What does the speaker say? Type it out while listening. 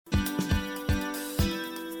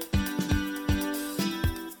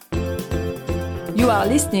You are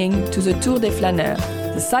listening to the Tour des Flâneurs,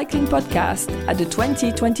 the cycling podcast at the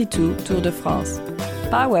 2022 Tour de France,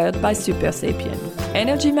 powered by Super Sapien.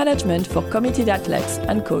 Energy management for committed athletes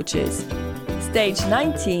and coaches. Stage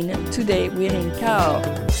 19, today we're in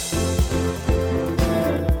Cahors.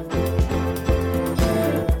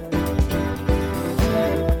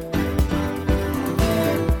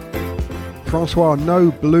 Francois,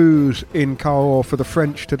 no blues in Cahors for the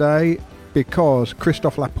French today because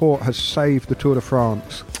Christophe Laporte has saved the Tour de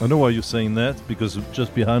France. I know why you're saying that, because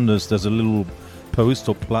just behind us there's a little post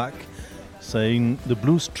or plaque saying the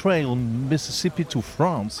Blues Trail Mississippi to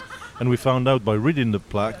France, and we found out by reading the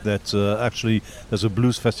plaque that actually there's a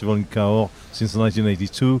blues festival in Cahors since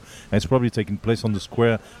 1982, and it's probably taking place on the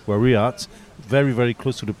square where we're at, very, very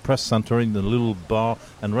close to the press center, in the little bar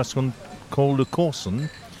and restaurant called the Cahors.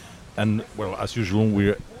 And, well, as usual,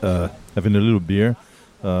 we're having a little beer.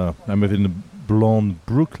 I'm having a blonde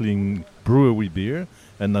Brooklyn brewery beer,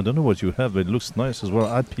 and I don't know what you have, but it looks nice as well.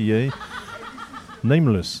 IPA,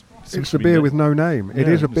 nameless. It's a beer with no name. It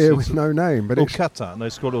is a beer with no name. But Okata. No,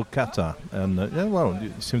 it's called Okata. And,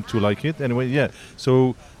 you seem to like it. Anyway, yeah.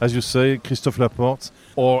 So, as you say, Christophe Laporte,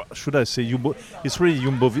 or should I say, it's really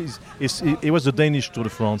Jumbo-Visma. It was the Danish Tour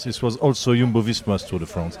de France. It was also Jumbo-Visma's Tour de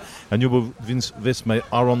France. And Jumbo-Visma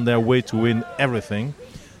are on their way to win everything.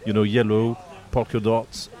 You know, yellow, polka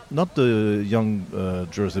dots, not the young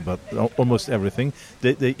jersey, but almost everything.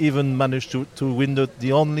 They even managed to win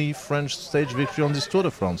the only French stage victory on this Tour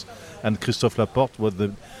de France. And Christophe Laporte was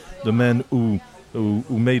the man who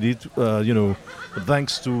made it,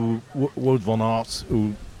 thanks to Wout van Aert,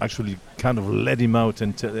 who actually kind of led him out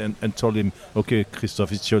and told him, okay,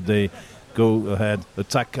 Christophe, it's your day, go ahead,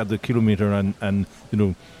 attack at the kilometer and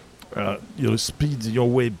speed your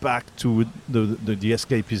way back to the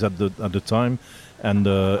escapees at the time and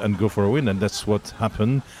go for a win. And that's what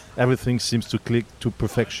happened. Everything seems to click to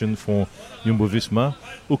perfection for Jumbo-Visma,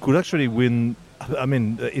 who could actually win. I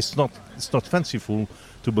mean, it's not fanciful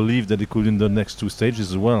to believe that they could win the next two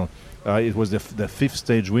stages as well. It was their fifth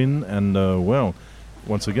stage win, and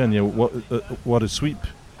once again, what a sweep.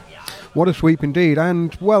 What a sweep indeed.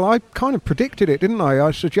 And, well, I kind of predicted it, didn't I?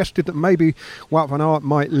 I suggested that maybe Wout van Aert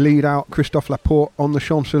might lead out Christophe Laporte on the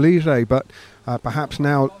Champs-Élysées, but perhaps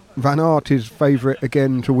now Van Aert is favourite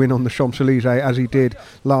again to win on the Champs-Élysées, as he did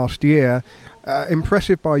last year.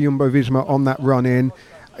 Impressive by Jumbo-Visma on that run-in.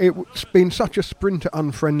 It's been such a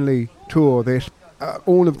sprinter-unfriendly tour, this.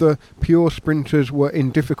 All of the pure sprinters were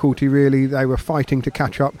in difficulty, really. They were fighting to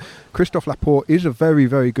catch up. Christophe Laporte is a very,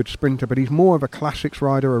 very good sprinter, but he's more of a classics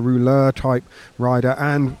rider, a rouleur-type rider.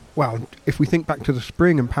 And, well, if we think back to the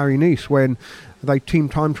spring in Paris-Nice, when they team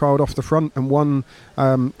time-trialled off the front and won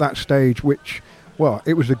that stage, which, well,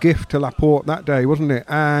 it was a gift to Laporte that day, wasn't it?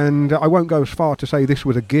 And I won't go as far to say this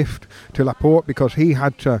was a gift to Laporte, because he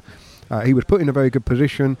had to... he was put in a very good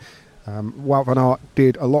position. Wout van Aert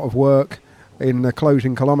did a lot of work in the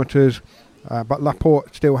closing kilometres, but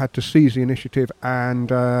Laporte still had to seize the initiative and,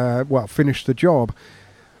 finish the job.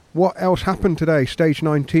 What else happened today? Stage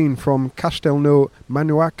 19 from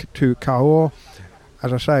Castelnau-Magnoac to Cahors.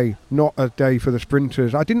 As I say, not a day for the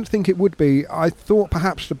sprinters. I didn't think it would be. I thought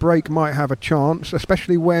perhaps the break might have a chance,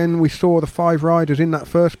 especially when we saw the 5 riders in that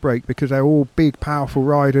first break, because they're all big, powerful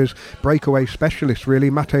riders, breakaway specialists really.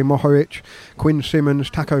 Matej Mohoric, Quinn Simmons,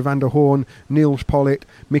 Taco van der Hoorn, Niels Pollitt,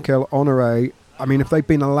 Mikel Honoré. I mean, if they'd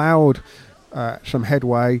been allowed some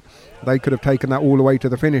headway, they could have taken that all the way to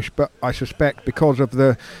the finish. But I suspect because of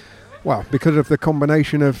the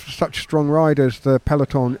combination of such strong riders, the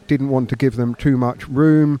peloton didn't want to give them too much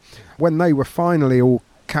room. When they were finally all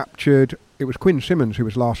captured, it was Quinn Simmons who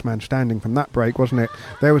was last man standing from that break, wasn't it?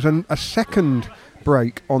 There was a second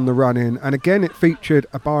break on the run-in, and again it featured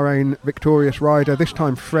a Bahrain victorious rider, this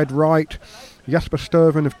time Fred Wright, Jasper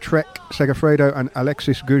Stuyven of Trek Segafredo and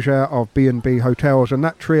Alexis Gouger of B&B Hotels, and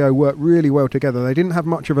that trio worked really well together. They didn't have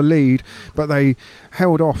much of a lead, but they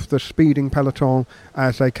held off the speeding peloton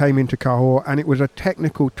as they came into Cahors, and it was a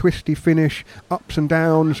technical twisty finish, ups and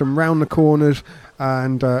downs and round the corners,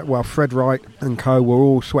 and Fred Wright and co were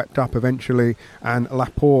all swept up eventually, and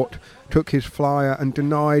Laporte took his flyer and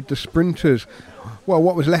denied the sprinters. Well,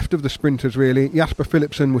 what was left of the sprinters, really. Jasper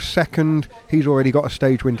Philipsen was second. He's already got a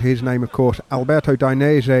stage win to his name, of course. Alberto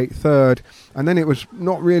Dainese, third. And then it was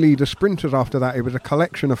not really the sprinters after that. It was a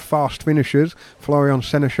collection of fast finishers. Florian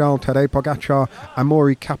Sénéchal, Tadej Pogacar,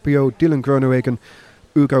 Amaury Capio, Dylan Groenewegen,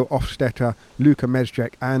 Ugo Hofstetter, Luka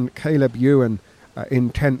Mesjek and Caleb Ewan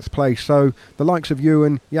in 10th place. So the likes of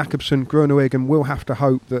Ewan, Jakobsen, Groenewegen will have to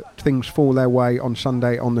hope that things fall their way on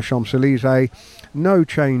Sunday on the Champs-Élysées. No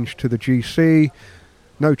change to the GC.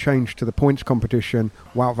 No change to the points competition.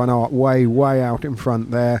 Wout van Aert way out in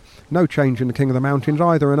front there. No change in the King of the Mountains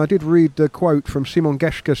either. And I did read the quote from Simon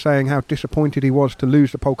Geschke saying how disappointed he was to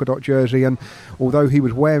lose the polka dot jersey, and although he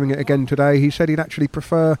was wearing it again today, he said he'd actually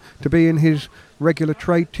prefer to be in his regular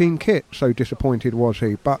trade team kit, so disappointed was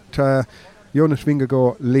he. But Jonas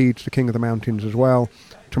Vingegaard leads the King of the Mountains as well.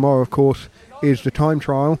 Tomorrow, of course, is the time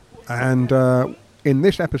trial, and in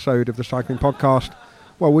this episode of the Cycling Podcast,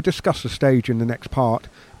 well, we'll discuss the stage in the next part,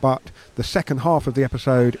 but the second half of the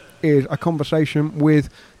episode is a conversation with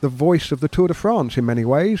the voice of the Tour de France in many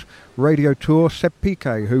ways, Radio Tour Seb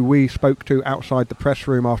Piquet, who we spoke to outside the press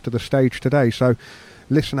room after the stage today. So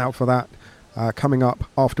listen out for that coming up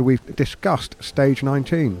after we've discussed stage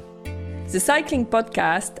 19. The Cycling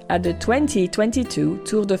Podcast at the 2022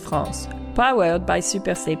 Tour de France, powered by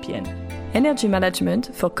Super Sapien. Energy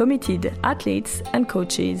management for committed athletes and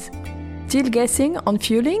coaches. Still guessing on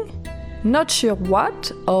fueling? Not sure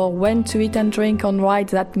what or when to eat and drink on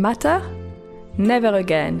rides that matter? Never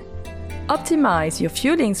again. Optimize your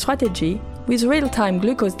fueling strategy with real-time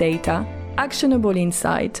glucose data, actionable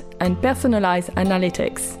insight, and personalized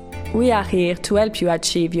analytics. We are here to help you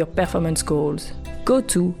achieve your performance goals. Go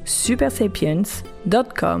to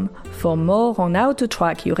supersapiens.com for more on how to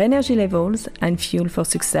track your energy levels and fuel for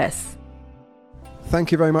success.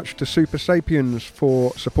 Thank you very much to Super Sapiens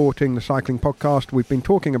for supporting the Cycling Podcast. We've been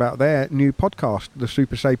talking about their new podcast, the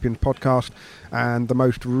Super Sapiens Podcast, and the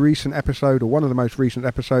most recent episode, or one of the most recent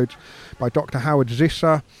episodes, by Dr. Howard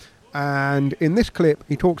Zisser. And in this clip,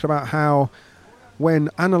 he talks about how when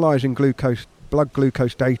analysing blood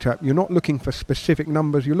glucose data, you're not looking for specific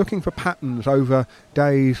numbers, you're looking for patterns over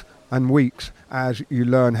days and weeks as you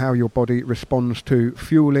learn how your body responds to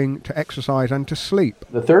fueling, to exercise, and to sleep.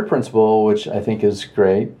 The third principle, which I think is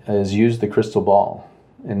great, is use the crystal ball.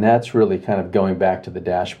 And that's really kind of going back to the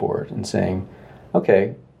dashboard and saying,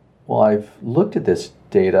 okay, well, I've looked at this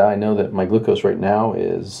data. I know that my glucose right now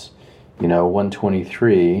is,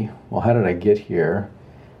 123. Well, how did I get here?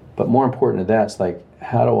 But more important than that, it's like,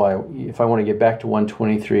 if I want to get back to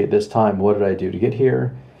 123 at this time, what did I do to get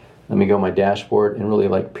here? Let me go on my dashboard and really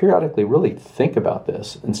periodically really think about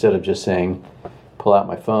this instead of just saying, pull out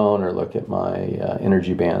my phone or look at my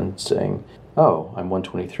energy band saying, oh, I'm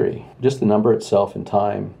 123. Just the number itself in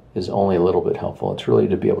time is only a little bit helpful. It's really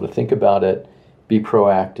to be able to think about it, be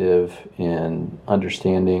proactive in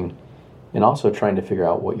understanding, and also trying to figure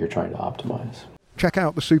out what you're trying to optimize. Check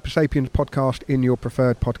out the Super Sapiens podcast in your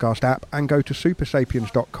preferred podcast app and go to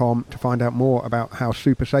supersapiens.com to find out more about how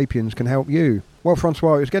Super Sapiens can help you. Well,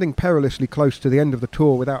 Francois, it's getting perilously close to the end of the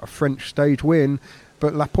Tour without a French stage win,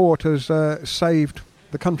 but Laporte has saved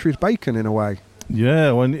the country's bacon in a way.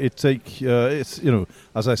 Yeah, when it's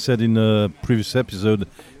as I said in the previous episode,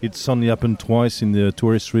 it's only happened twice in the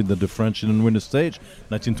Tour history that the French didn't win the stage,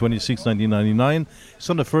 1926, 1999. It's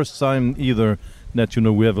not the first time either that,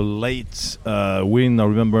 we have a late win. I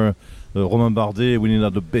remember Romain Bardet winning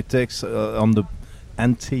at the Betex on the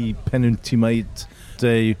anti-penultimate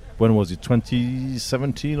day. When was it,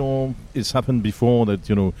 2017? Or it's happened before that,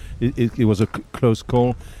 it was a close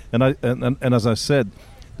call. And as I said,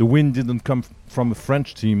 the win didn't come from a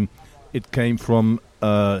French team. It came from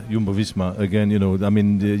Jumbo-Visma.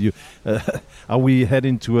 Again, are we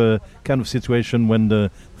heading to a kind of situation when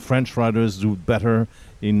the French riders do better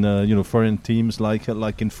in foreign teams like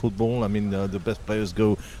in football? The best players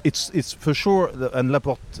go. It's for sure, and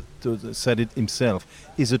Laporte said it himself,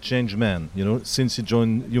 is a changed man. Since he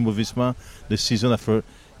joined Jumbo-Visma this season after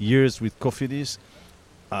years with Cofidis.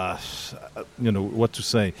 What to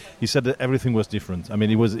say? He said that everything was different.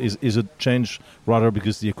 Is a change rather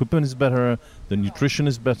because the equipment is better, the nutrition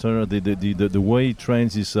is better, the way he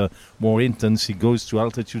trains is more intense. He goes to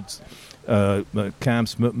altitude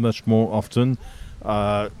camps much more often.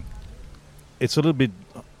 It's a little bit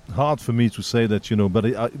hard for me to say that, but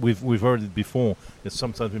we've heard it before. That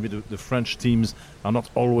sometimes maybe the French teams are not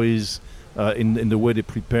always in the way they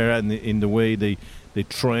prepare and in the way they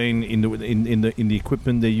train, in the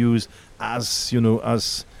equipment they use, as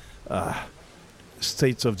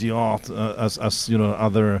states of the art, as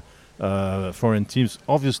other foreign teams.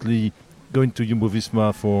 Obviously, going to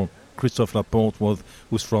Jumbo-Visma for Christophe Laporte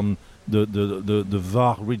was from the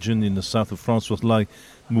Var region in the south of France, was like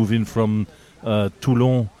moving from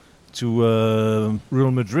Toulon to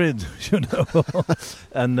Real Madrid,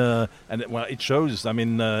 and well, it shows.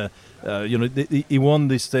 He won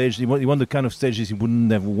this stage. He won the kind of stages he wouldn't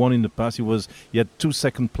have won in the past. He had 2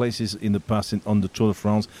 second places in the past on the Tour de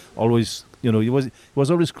France. Always, he was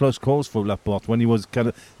always close calls for Laporte when he was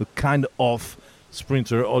kind of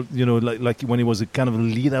sprinter, or like when he was a kind of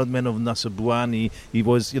lead out man of Nasser-Bouhanni, he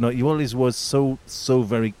was, he always was so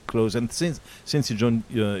very close. And since he joined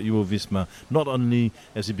Jumbo-Visma, not only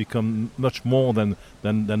has he become much more than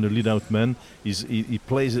the lead out man, he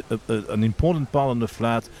plays an important part on the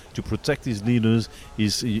flat to protect his leaders.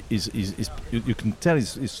 You can tell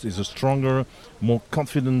he's a stronger, more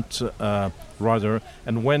confident rider.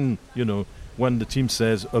 And when the team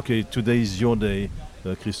says, okay, today is your day,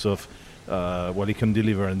 Christophe, he can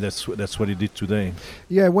deliver, and that's what he did today.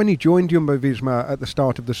 Yeah, when he joined Jumbo-Visma at the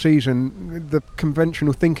start of the season, the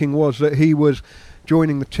conventional thinking was that he was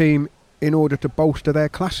joining the team in order to bolster their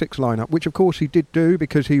classics lineup, which of course he did do,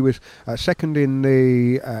 because he was second in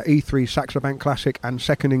the E3 Saxo Bank Classic and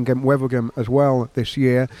second in Gent-Wevelgem as well this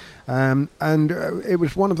year. And it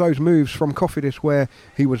was one of those moves from Cofidis where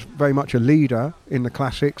he was very much a leader in the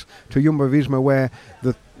classics to Jumbo-Visma, where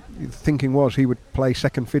the thinking was he would play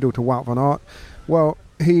second fiddle to Wout van Aert. Well,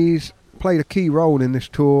 he's played a key role in this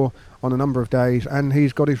tour on a number of days, and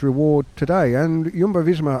he's got his reward today. And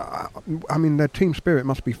Jumbo-Visma, I mean, their team spirit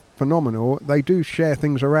must be phenomenal. They do share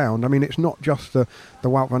things around. I mean, it's not just the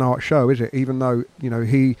Wout van Aert show, is it? Even though,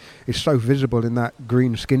 he is so visible in that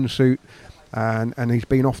green skin suit, and he's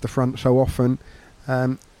been off the front so often.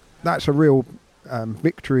 That's a real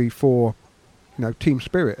victory for, team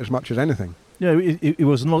spirit as much as anything. Yeah, it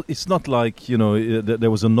was not. It's not like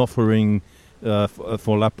there was an offering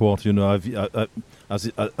for Laporte. As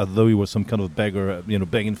though he was some kind of beggar,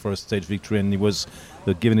 begging for a stage victory, and he was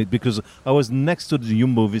given it, because I was next to the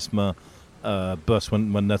Jumbo-Visma bus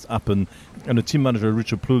when that happened, and the team manager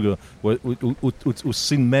Richard Pluger, who's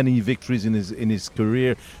seen many victories in his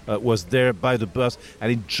career, was there by the bus,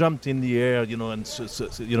 and he jumped in the air, and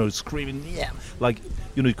screaming, yeah, like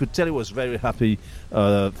you could tell he was very happy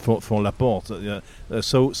for Laporte.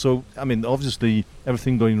 So I mean, obviously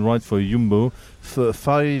everything going right for Jumbo.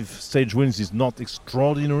 5 stage wins is not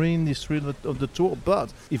extraordinary in the history of the tour,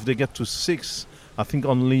 but if they get to 6, I think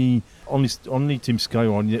only Team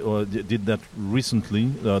Cahors did that recently.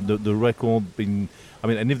 The record being,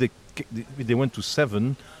 and if they went to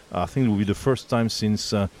 7, I think it will be the first time since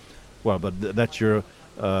that year.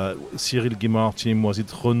 Cyril Guimard team, was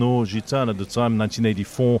it Renault Gitane at the time,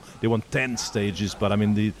 1984? They won 10 stages, but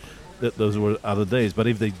those were other days. But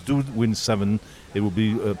if they do win 7, it will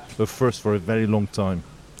be a first for a very long time.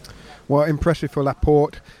 Well, impressive for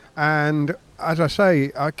Laporte. And as I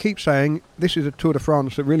say, I keep saying, this is a Tour de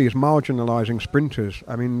France that really is marginalising sprinters.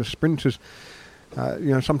 I mean, the sprinters,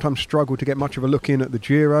 sometimes struggle to get much of a look in at the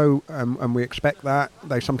Giro, and we expect that.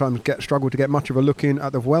 They sometimes struggle to get much of a look in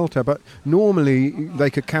at the Vuelta, but normally they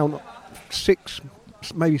could count 6,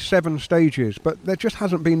 maybe 7 stages, but there just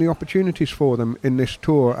hasn't been the opportunities for them in this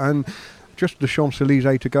tour. And just the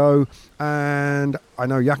Champs-Élysées to go, and I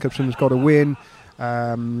know Jakobsen's got a win,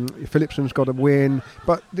 Philipsen's got a win,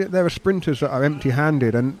 but there are sprinters that are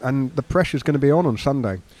empty-handed, and the pressure's going to be on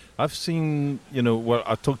Sunday. I've seen,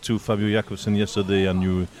 I talked to Fabio Jakobsen yesterday,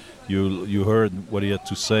 and you heard what he had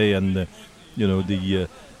to say, and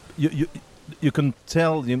you can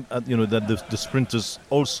tell that the sprinters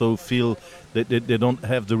also feel that they don't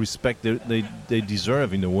have the respect they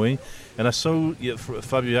deserve in a way. And I saw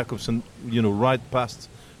Fabio Jakobsen, right past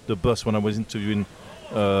the bus when I was interviewing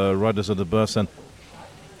riders of the bus, and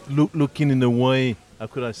looking in a way, how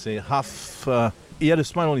could I say, half. He had a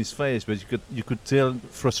smile on his face, but you could tell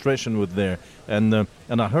frustration was there. And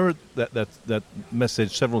I heard that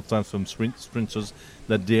message several times from sprinters,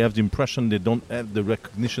 that they have the impression they don't have the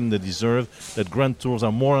recognition they deserve, that Grand Tours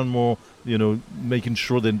are more and more, making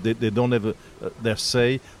sure that they don't have their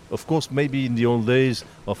say. Of course, maybe in the old days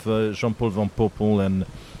of Jean-Paul Van Poppel and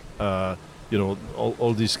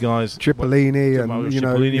all these guys, Cipollini,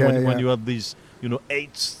 when you have these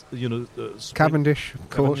 8 Cavendish, of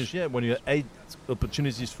course. Cavendish, yeah, when you have 8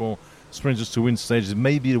 opportunities for sprinters to win stages,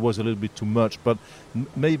 maybe it was a little bit too much, but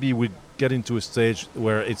maybe we get into a stage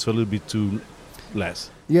where it's a little bit too less.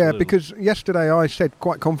 Yeah, because yesterday I said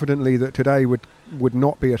quite confidently that today would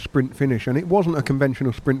not be a sprint finish, and it wasn't a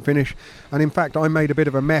conventional sprint finish. And in fact, I made a bit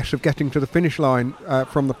of a mess of getting to the finish line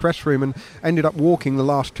from the press room, and ended up walking the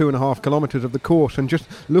last 2.5 kilometres of the course, and just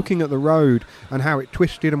looking at the road and how it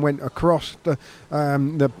twisted and went across the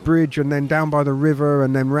bridge, and then down by the river,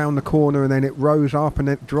 and then round the corner, and then it rose up, and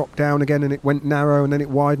then it dropped down again, and it went narrow, and then it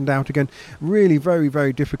widened out again. Really very,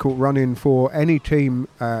 very difficult run-in for any team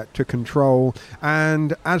to control.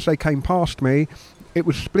 And as they came past me, it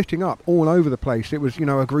was splitting up all over the place. It was,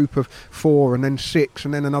 a group of 4, and then 6,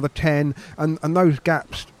 and then another 10, and those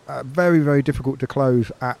gaps are very, very difficult to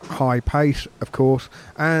close at high pace, of course.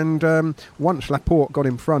 And once Laporte got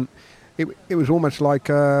in front, it was almost like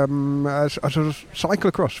a sort of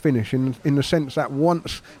cyclocross finish in the sense that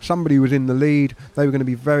once somebody was in the lead, they were going to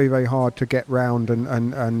be very, very hard to get round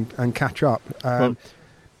and catch up.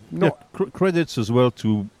 Credits as well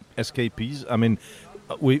to SKPs. I mean,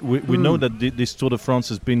 we know that this Tour de France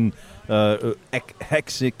has been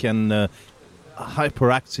hectic and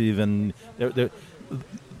hyperactive, and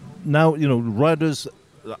now riders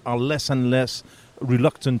are less and less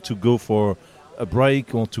reluctant to go for a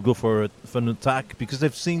break or to go for an attack because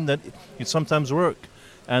they've seen that it sometimes works.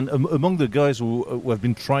 And among the guys who have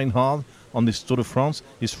been trying hard on this Tour de France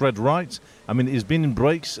is Fred Wright. I mean, he's been in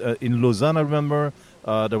breaks in Lausanne, I remember.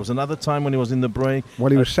 There was another time when he was in the break.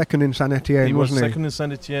 Well, he was second in Saint-Etienne, wasn't he? Second in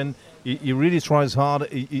Saint-Etienne. He really tries hard.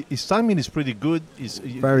 His timing is pretty good.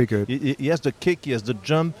 Very good. He has the kick, he has the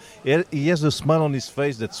jump, he has the smile on his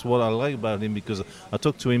face. That's what I like about him, because I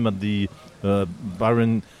talked to him at the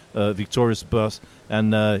Byron victorious bus,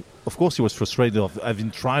 and of course he was frustrated of having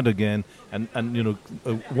tried again and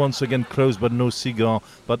once again close but no cigar.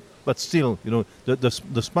 But still,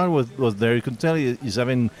 the smile was there. You can tell he's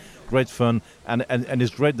having great fun, and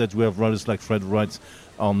it's great that we have riders like Fred Wright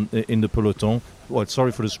in the peloton. Well,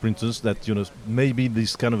 sorry for the sprinters that maybe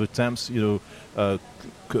these kind of attempts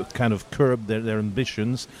kind of curb their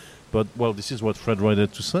ambitions, but well, this is what Fred Wright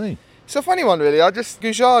had to say. It's a funny one, really.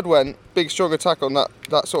 Gouchard went big, strong attack on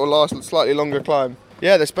that sort of last, slightly longer climb.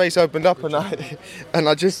 Yeah, the space opened up, and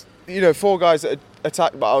I just, four guys that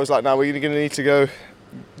attacked, but I was like, no, we're going to need to go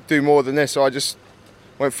do more than this. So I just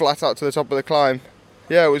went flat out to the top of the climb.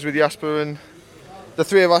 Yeah, it was with Jasper, and the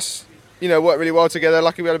three of us, worked really well together.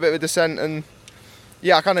 Lucky we had a bit of a descent, and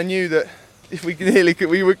yeah, I kind of knew that if we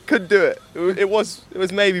could do it. It was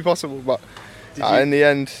maybe possible, but in the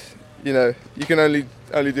end, you can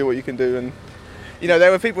only do what you can do. And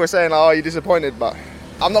there were people who were saying, "Oh, you're disappointed," but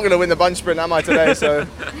I'm not going to win the bunch sprint, am I, today? So,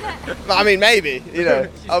 I mean, maybe.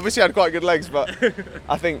 Obviously I had quite good legs, but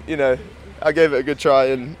I think I gave it a good try,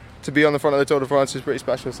 and to be on the front of the Tour de France is pretty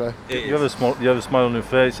special. So you have a smile on your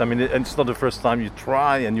face. I mean, and it's not the first time you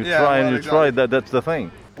try and you exactly. try. That's the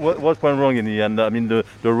thing. What went wrong in the end? I mean, the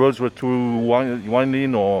roads were too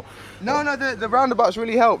winding, or no, the roundabouts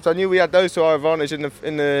really helped. I knew we had those to our advantage in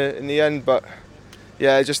the end, but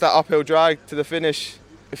yeah, just that uphill drag to the finish.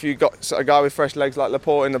 If you got a guy with fresh legs like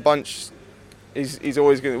Laporte in the bunch, he's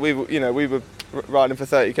always going. We were riding for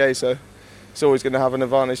 30k, so it's always going to have an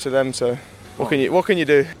advantage to them. So what can you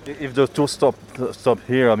do? If the Tour stop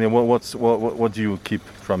here, I mean, what do you keep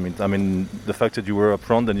from it? I mean, the fact that you were up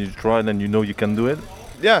front and you tried and you can do it.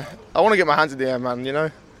 Yeah, I want to get my hands in the air, man.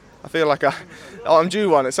 I feel like I'm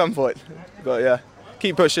due one at some point. But yeah,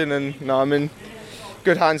 keep pushing, and I'm in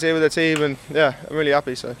good hands here with the team, and yeah, I'm really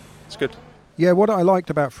happy. So it's good. Yeah, what I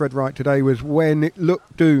liked about Fred Wright today was when it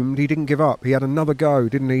looked doomed, he didn't give up. He had another go,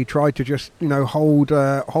 didn't he? He tried to just, hold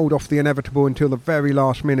off the inevitable until the very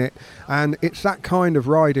last minute. And it's that kind of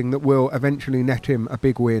riding that will eventually net him a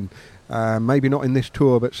big win. Maybe not in this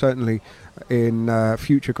tour, but certainly in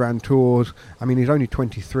future Grand Tours. I mean, he's only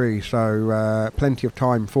 23, so plenty of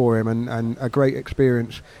time for him, and a great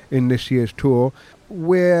experience in this year's tour.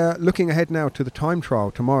 We're looking ahead now to the time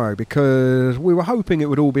trial tomorrow, because we were hoping it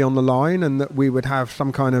would all be on the line and that we would have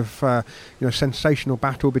some kind of sensational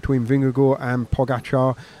battle between Vingegaard and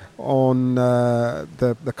Pogačar on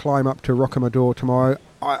the climb up to Rocamadour tomorrow.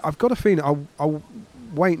 I've got a feeling I'll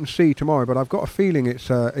wait and see tomorrow, but I've got a feeling it's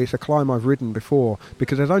a climb I've ridden before,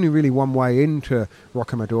 because there's only really one way into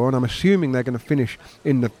Rocamadour, and I'm assuming they're going to finish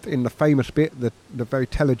in the famous bit, the very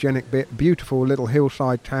telegenic bit, beautiful little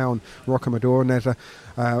hillside town Rocamadour, and there's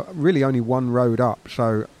really only one road up,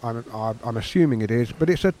 so I'm assuming it is, but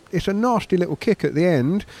it's a nasty little kick at the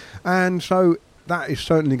end, and so that is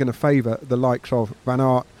certainly going to favour the likes of Van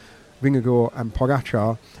Aert, Vingegaard and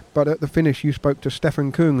Pogačar. But at the finish you spoke to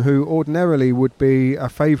Stefan Kung, who ordinarily would be a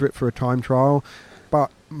favourite for a time trial,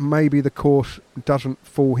 but maybe the course doesn't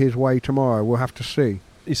fall his way tomorrow. We'll have to see.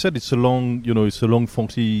 He said it's a long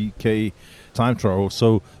 40k time trial,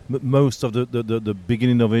 so most of the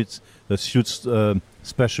beginning of it suits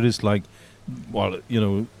specialists like,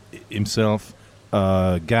 himself,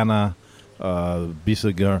 Ghana,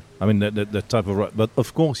 Bisseger. I mean, that type of ride. But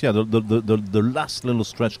of course, yeah, the last little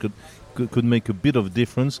stretch could make a bit of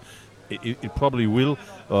difference. It probably will.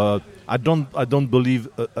 I don't believe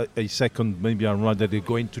a second. Maybe I'm right that they're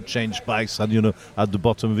going to change bikes at the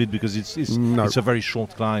bottom of it, because it's a very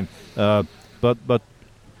short climb. But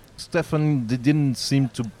Stefan didn't seem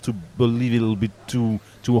to believe it'll be too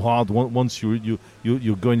hard once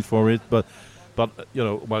you're going for it. But But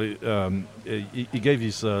he gave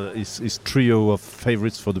his trio of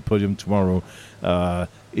favorites for the podium tomorrow.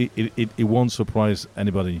 It won't surprise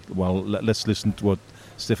anybody. Well, let's listen to what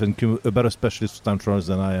Stefan Kuhn, a better specialist for time trials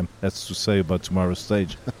than I am, has to say about tomorrow's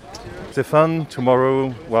stage. Stefan,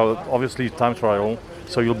 tomorrow, well, obviously time trial,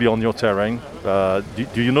 so you'll be on your terrain.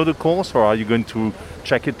 Do you know the course, or are you going to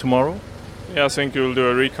check it tomorrow? Yeah, I think we'll do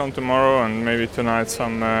a recon tomorrow, and maybe tonight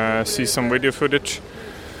see some video footage.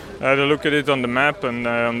 I had a look at it on the map and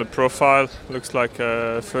on the profile. Looks like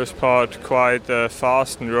first part quite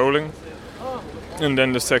fast and rolling. And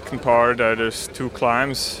then the second part, there's 2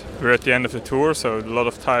 climbs. We're at the end of the tour, so a lot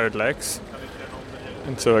of tired legs.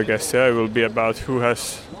 And so I guess it will be about who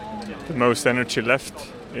has the most energy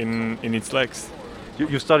left in its legs.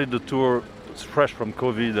 You started the tour fresh from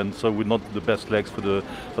COVID, and so with not the best legs for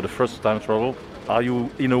the first time travel. Are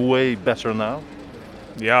you in a way better now?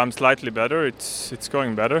 Yeah, I'm slightly better. It's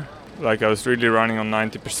going better. Like I was really running on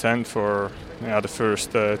 90% for the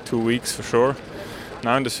first 2 weeks for sure.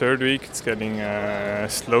 Now in the third week, it's getting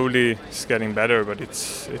slowly. It's getting better, but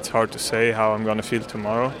it's hard to say how I'm gonna feel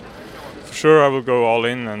tomorrow. For sure, I will go all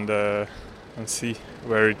in and see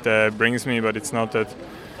where it brings me. But it's not that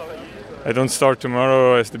I don't start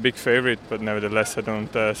tomorrow as the big favorite, but nevertheless, I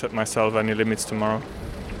don't set myself any limits tomorrow.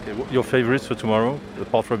 Okay, your favorites for tomorrow,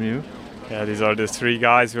 apart from you? Yeah, these are the 3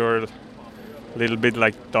 guys who are a little bit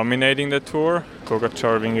like dominating the tour: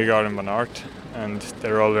 Pogačar, Vingegaard, and Van Aert, and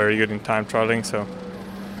they're all very good in time trialing. So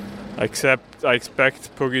I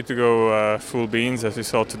expect Poggi to go full beans, as we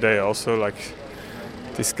saw today. Also, like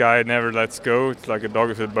this guy never lets go. It's like a dog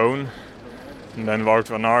with a bone. And then Wout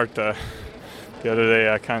van Aert. The other day,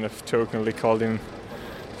 I kind of jokingly called him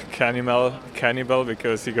cannibal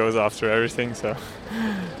because he goes after everything. So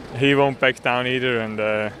he won't back down either,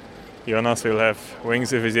 and Jonas will have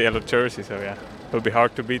wings with his yellow jersey. So yeah, it'll be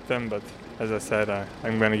hard to beat them, but as I said,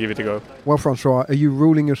 I'm going to give it a go. Well, Francois, are you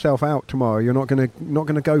ruling yourself out tomorrow? You're not going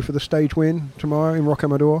to go for the stage win tomorrow in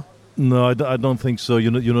Rocamadour? No, I don't think so. You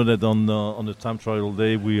know that on the time trial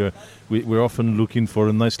day we're often looking for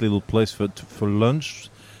a nice little place for lunch,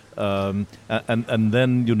 and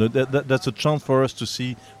then that's a chance for us to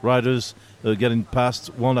see riders getting past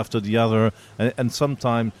one after the other, and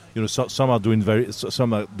sometimes some are doing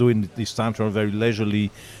this time trial very leisurely,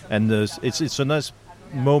 and it's a nice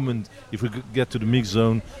moment if we get to the mix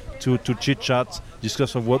zone to chit chat,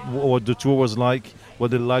 discuss of what the tour was like,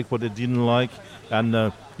 what they liked, what they didn't like,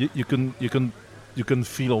 and you can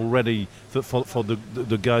feel already for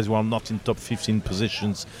the guys who are not in top 15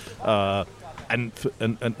 positions, and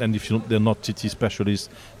if they're not TT specialists,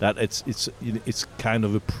 that it's kind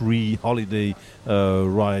of a pre-holiday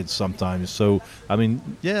ride sometimes. So I mean,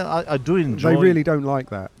 yeah, I do enjoy. They really don't like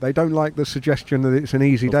that. They don't like the suggestion that it's an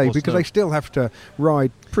easy day, because they still have to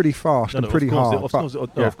ride pretty fast and pretty hard.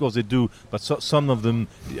 Of course they do, but some of them,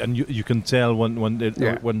 and you can tell when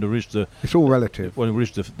they reach the. It's all relative. When they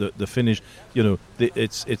reach the finish,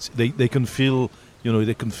 they can feel.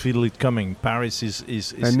 They can feel it coming. Paris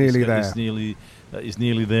is nearly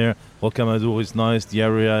there. Rocamadour is nice. The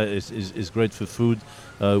area is great for food.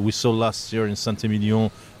 We saw last year in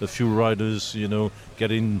Saint-Emilion a few riders,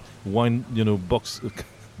 getting wine,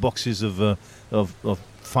 boxes of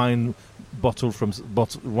fine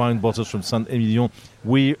wine bottles from Saint-Emilion.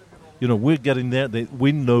 We're getting there.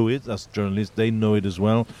 We know it as journalists. They know it as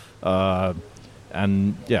well.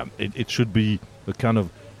 And yeah, it should be a kind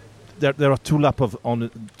of. There are 2 laps of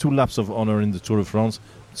honor in the Tour de France.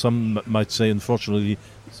 Some might say, unfortunately,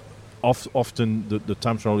 often the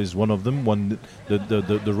time trial is one of them. When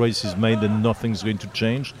the race is made and nothing's going to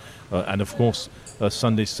change, and of course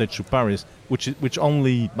Sunday stage to Paris, which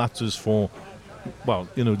only matters for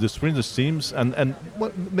the sprinters teams, and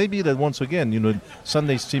maybe that once again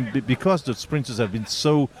Sunday's team, because the sprinters have been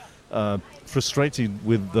so frustrated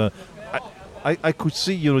with. I could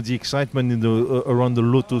see, the excitement around the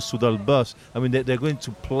Lotto Soudal bus. I mean, they're going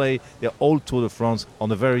to play their old Tour de France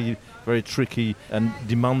on a very, very tricky and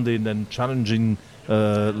demanding and challenging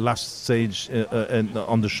last stage and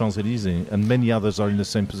on the Champs-Élysées, and many others are in the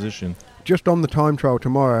same position. Just on the time trial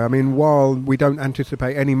tomorrow, I mean, while we don't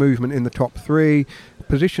anticipate any movement in the top 3,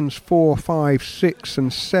 positions 4, 5, 6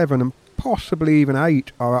 and 7 and possibly even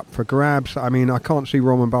 8 are up for grabs. I mean, I can't see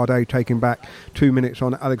Romain Bardet taking back 2 minutes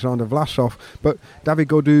on Alexander Vlasov, but David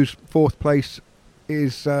Gaudu's 4th place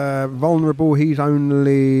is vulnerable. He's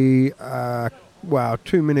only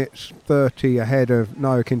 2 minutes 30 ahead of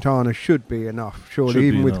Nairo Quintana. Should be enough, surely,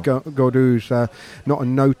 even with Gaudu's not a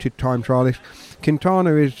noted time trialist.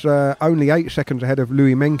 Quintana is only 8 seconds ahead of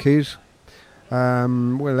Louis Meintjes.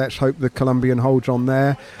 Well, let's hope the Colombian holds on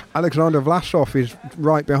there. Alexander Vlasov is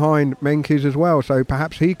right behind Menkes as well, so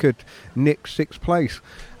perhaps he could nick 6th place.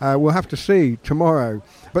 We'll have to see tomorrow.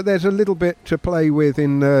 But there's a little bit to play with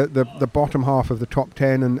in the bottom half of the top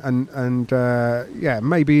 10, and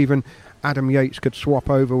maybe even Adam Yates could swap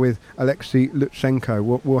over with Alexei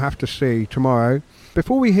Lutsenko. We'll have to see tomorrow.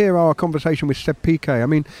 Before we hear our conversation with Seb Piquet, I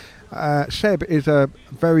mean, Seb is a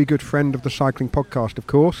very good friend of the Cycling Podcast, of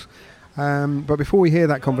course. But before we hear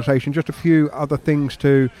that conversation, just a few other things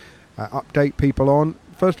to update people on.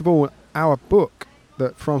 First of all, our book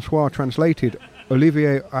that Francois translated,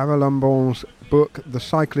 Olivier Aralambon's book, The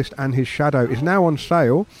Cyclist and His Shadow, is now on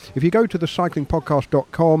sale. If you go to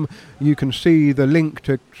thecyclingpodcast.com, you can see the link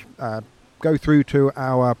to go through to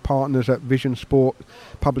our partners at Vision Sport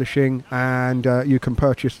Publishing, and you can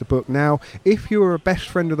purchase the book now. If you are a best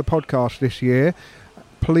friend of the podcast this year,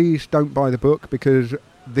 please don't buy the book, because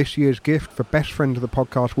this year's gift for best friend of the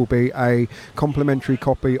podcast will be a complimentary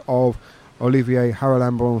copy of Olivier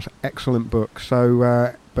Haralambon's excellent book.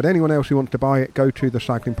 So, but anyone else who wants to buy it, go to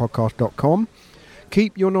thecyclingpodcast.com.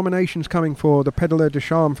 Keep your nominations coming for the Pédaleur de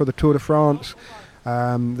Charme for the Tour de France.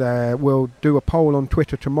 We'll do a poll on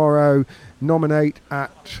Twitter tomorrow. Nominate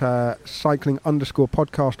at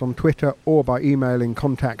cycling_podcast on Twitter, or by emailing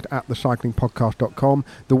contact@thecyclingpodcast.com.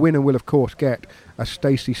 The winner will, of course, get a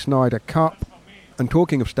Stacey Snyder cup. And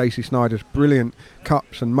talking of Stacey Snyder's brilliant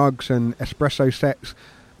cups and mugs and espresso sets,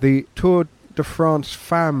 the Tour de France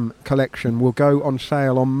Femme collection will go on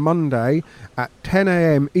sale on Monday at 10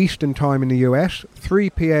 a.m. Eastern Time in the US, 3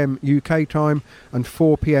 p.m. UK time, and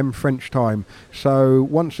 4 p.m. French time. So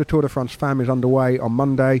once the Tour de France Femme is underway on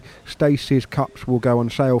Monday, Stacey's cups will go on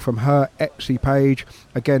sale from her Etsy page.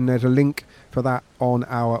 Again, there's a link for that on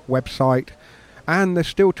our website. And there's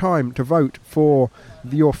still time to vote for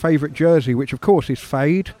your favourite jersey, which of course is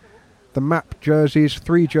Fade. The MAP jerseys,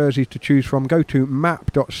 3 jerseys to choose from. Go to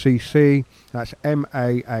map.cc, that's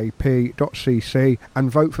MAAP.cc,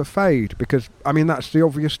 and vote for Fade, because, I mean, that's the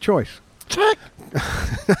obvious choice.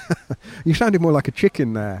 You sounded more like a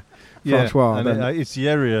chicken there, Francois. And it's the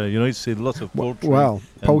area, you see lots of poultry. Well,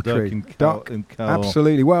 poultry, duck, and cow.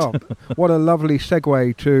 Absolutely. Well, what a lovely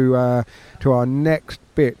segue to our next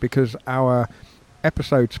bit, because our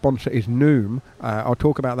episode sponsor is Noom. I'll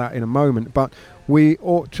talk about that in a moment, but we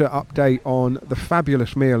ought to update on the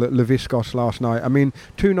fabulous meal at Le Viscos last night. I mean,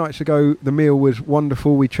 2 nights ago the meal was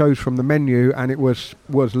wonderful. We chose from the menu and it was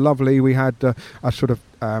lovely. We had a sort of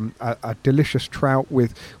a delicious trout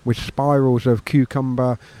with spirals of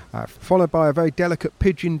cucumber, followed by a very delicate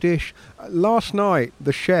pigeon dish. Last night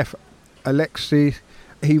the chef Alexis,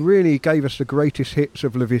 he really gave us the greatest hits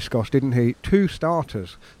of Le Viscos, didn't he? 2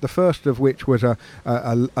 starters, the first of which was a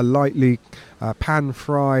lightly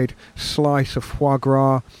pan-fried slice of foie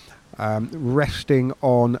gras, resting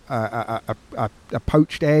on a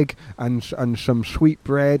poached egg and some sweet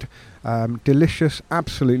bread. Delicious,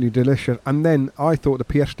 absolutely delicious. And then I thought the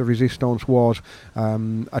pièce de résistance was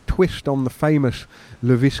a twist on the famous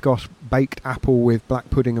Le Viscos baked apple with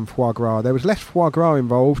black pudding and foie gras. There was less foie gras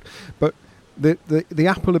involved, but the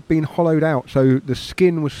apple had been hollowed out, so the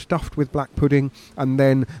skin was stuffed with black pudding, and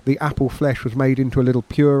then the apple flesh was made into a little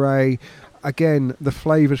puree. Again, the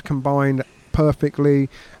flavours combined perfectly,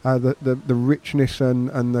 the richness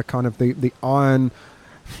and the kind of the iron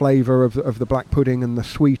flavour of the black pudding, and the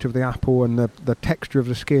sweet of the apple, and the texture of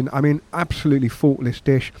the skin. I mean, absolutely faultless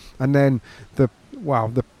dish. And then the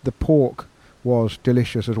pork was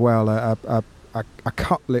delicious as well. A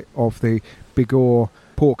cutlet of the Bigorre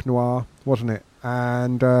pork noir, wasn't it?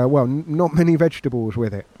 And not many vegetables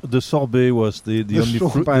with it. The sorbet was the only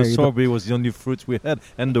fruit. The sorbet was the only fruit we had,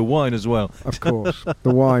 and the wine as well. Of course,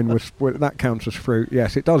 the wine that counts as fruit.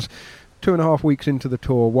 Yes, it does. 2.5 weeks into the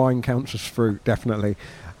tour, wine counts as fruit, definitely.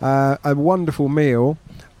 A wonderful meal,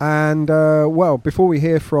 and before we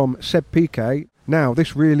hear from Seb Piquet, now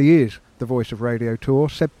this really is the voice of Radio Tour,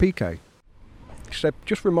 Seb Piquet. Seb,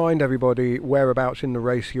 just remind everybody whereabouts in the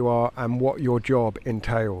race you are and what your job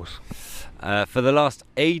entails. For the last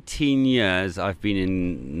 18 years, I've been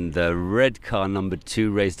in the red car number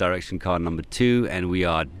 2, race direction car number 2, and we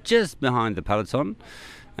are just behind the peloton.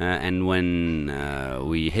 And when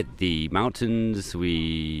we hit the mountains,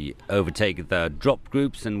 we overtake the drop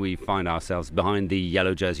groups, and we find ourselves behind the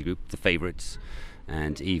yellow jersey group, the favourites,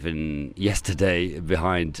 and even yesterday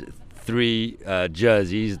behind 3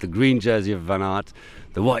 jerseys, the green jersey of Van Aert,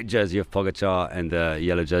 the white jersey of Pogacar, and the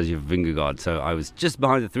yellow jersey of Vingegaard. So I was just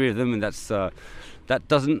behind the 3 of them, and that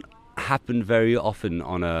doesn't happen very often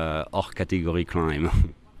on a hors catégorie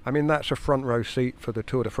climb. I mean, that's a front row seat for the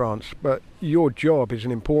Tour de France, but your job is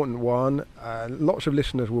an important one. Lots of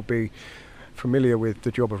listeners will be familiar with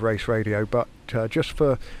the job of race radio, but just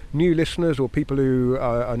for new listeners or people who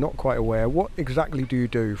are not quite aware, what exactly do you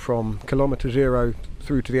do from kilometre zero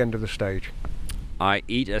through to the end of the stage? I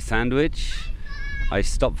eat a sandwich, I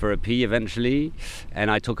stop for a pee eventually,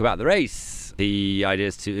 and I talk about the race. The idea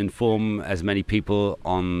is to inform as many people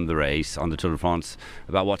on the race, on the Tour de France,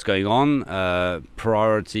 about what's going on.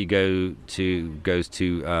 Priority goes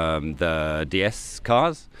to the DS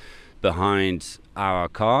cars behind our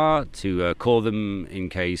car, to call them in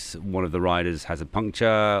case one of the riders has a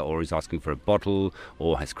puncture or is asking for a bottle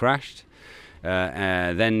or has crashed.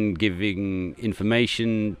 Then giving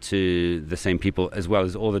information to the same people, as well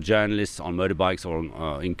as all the journalists on motorbikes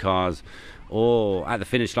or in cars, or at the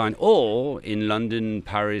finish line, or in London,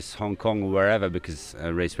 Paris, Hong Kong, or wherever, because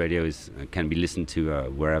race radio can be listened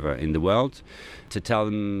to wherever in the world, to tell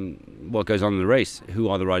them what goes on in the race, who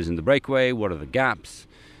are the riders in the breakaway, what are the gaps.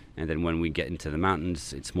 And then when we get into the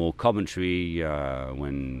mountains, it's more commentary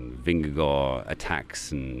when Vingegaard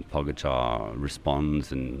attacks and Pogacar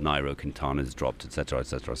responds and Nairo Quintana's dropped, etc.,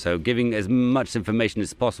 etc. So giving as much information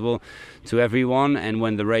as possible to everyone, and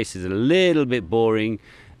when the race is a little bit boring,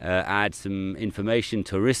 add some information,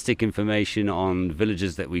 touristic information on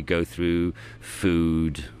villages that we go through,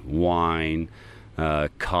 food, wine,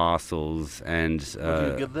 castles, and... Where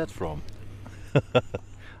do you get that from?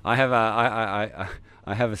 I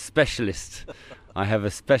have a specialist. I have a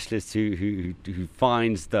specialist who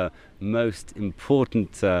finds the most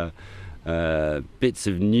important bits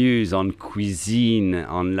of news on cuisine,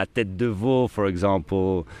 on la tête de veau, for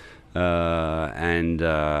example, and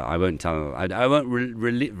I won't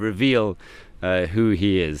reveal who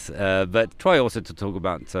he is. But try also to talk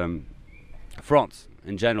about France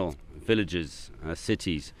in general, villages,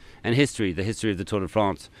 cities, and history. The history of the Tour de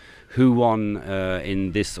France. Who won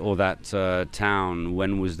in this or that town,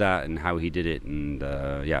 when was that, and how he did it, and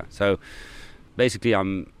so basically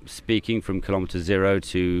I'm speaking from kilometre zero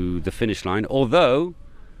to the finish line, although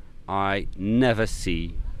I never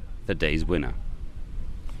see the day's winner.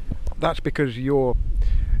 That's because you're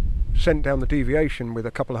sent down the deviation with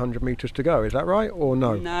a couple of 100 metres to go, is that right, or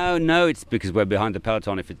no? No, it's because we're behind the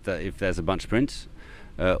peloton if there's a bunch sprint.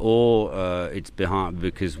 Or it's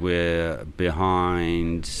because we're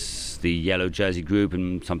behind the yellow jersey group,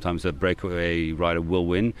 and sometimes a breakaway rider will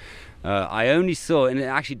win. I only saw, and it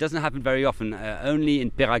actually doesn't happen very often, only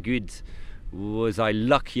in Peyragudes was I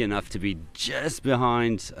lucky enough to be just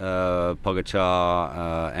behind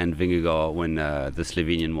Pogacar and Vingegaard when the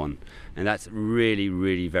Slovenian won. And that's really,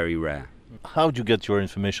 really very rare. How do you get your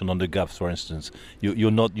information on the gaps, for instance?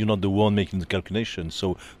 You're not the one making the calculation.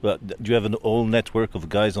 So do you have an whole network of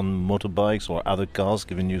guys on motorbikes or other cars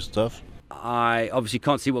giving you stuff? I obviously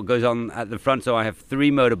can't see what goes on at the front, so I have 3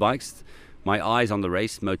 motorbikes. My eyes on the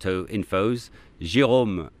race, Moto Infos,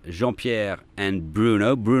 Jérôme, Jean-Pierre and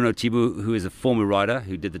Bruno Thibault, who is a former rider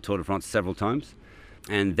who did the Tour de France several times.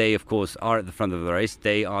 And they, of course, are at the front of the race.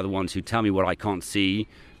 They are the ones who tell me what I can't see.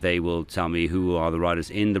 They will tell me who are the riders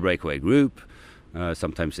in the breakaway group.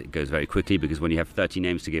 Sometimes it goes very quickly because when you have 30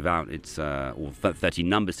 names to give out, or 30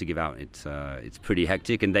 numbers to give out, it's pretty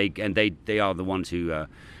hectic. And they are the ones who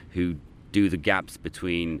do the gaps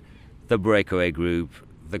between the breakaway group,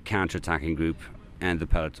 the counter-attacking group, and the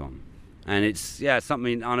peloton. And it's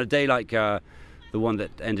something on a day like the one that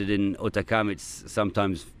ended in Hautacam. It's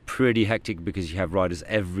sometimes pretty hectic because you have riders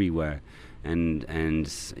everywhere. And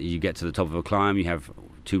you get to the top of a climb, you have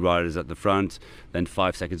 2 riders at the front, then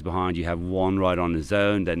 5 seconds behind you have 1 rider on his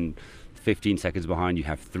own, then 15 seconds behind you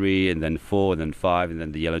have 3, and then 4, and then 5, and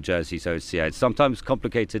then the yellow jersey. So it's sometimes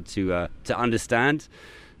complicated to understand.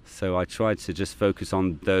 So I try to just focus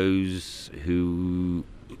on those who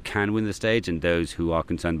can win the stage and those who are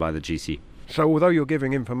concerned by the GC. So although you're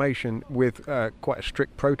giving information with quite a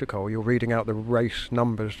strict protocol, you're reading out the race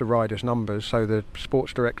numbers, the riders' numbers, so the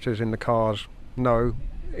sports directors in the cars know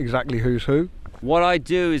exactly who's who? What I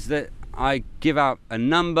do is that I give out a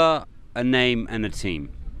number, a name and a team.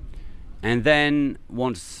 And then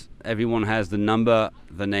once everyone has the number,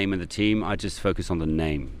 the name and the team, I just focus on the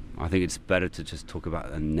name. I think it's better to just talk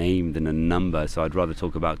about a name than a number, so I'd rather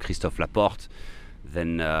talk about Christophe Laporte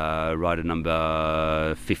than rider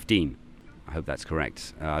number 15. I hope that's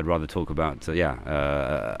correct. I'd rather talk about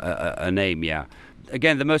a name. Yeah.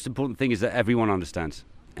 Again, the most important thing is that everyone understands,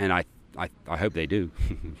 and I hope they do.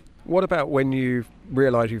 What about when you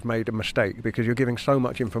realise you've made a mistake because you're giving so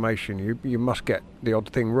much information? You must get the odd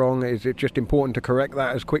thing wrong. Is it just important to correct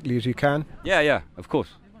that as quickly as you can? Yeah. Of course.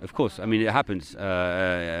 I mean, it happens.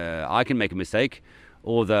 I can make a mistake,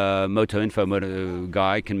 or the Moto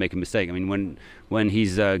guy can make a mistake. I mean, when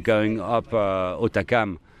he's going up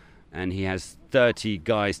Hautacam, and he has 30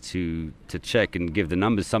 guys to check and give the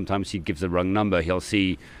numbers. Sometimes he gives the wrong number. He'll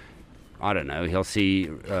see, I don't know, he'll say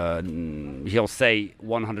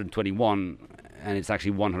 121 and it's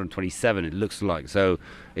actually 127, it looks like. So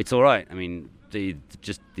it's all right. I mean, the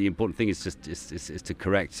important thing is just to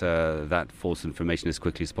correct that false information as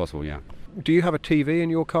quickly as possible, yeah. Do you have a TV in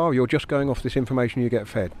your car, or you're just going off this information you get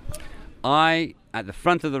fed? I, at the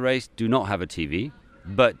front of the race, do not have a TV,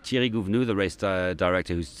 but Thierry Gouvenou, the race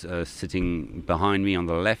director who's sitting behind me on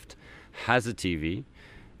the left, has a TV,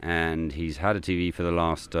 and he's had a TV for the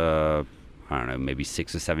last, I don't know, maybe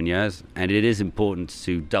 6 or 7 years, and it is important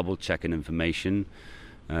to double-check an information,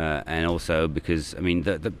 and also because, I mean,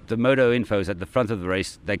 the moto infos at the front of the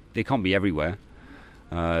race, they can't be everywhere.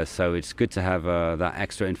 So it's good to have that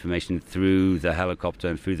extra information through the helicopter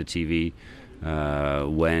and through the TV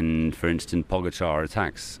when, for instance, Pogacar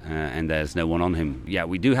attacks and there's no one on him. Yeah,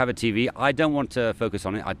 we do have a TV. I don't want to focus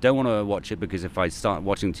on it. I don't want to watch it because if I start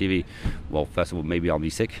watching TV, well, first of all, maybe I'll be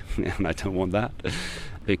sick and I don't want that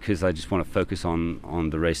because I just want to focus on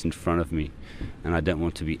the race in front of me and I don't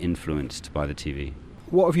want to be influenced by the TV.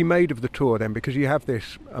 What have you made of the Tour then? Because you have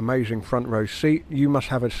this amazing front row seat, you must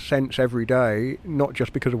have a sense every day, not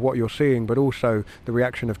just because of what you're seeing, but also the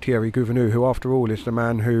reaction of Thierry Gouvenou, who after all is the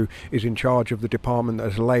man who is in charge of the department that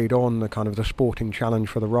has laid on the kind of the sporting challenge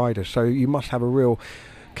for the riders. So you must have a real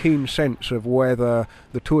keen sense of whether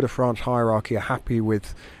the Tour de France hierarchy are happy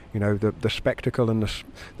with, you know, the spectacle and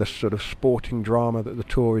the sort of sporting drama that the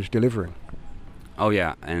Tour is delivering. Oh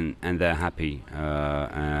yeah, and they're happy,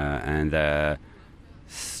 and they're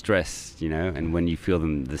stress, you know, and when you feel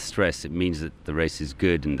the stress, it means that the race is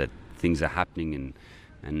good and that things are happening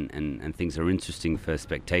and things are interesting for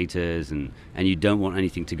spectators and you don't want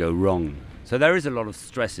anything to go wrong. So there is a lot of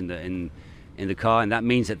stress in the car, and that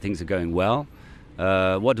means that things are going well.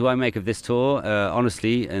 What do I make of this Tour?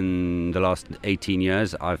 Honestly, in the last 18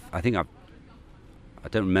 years, I don't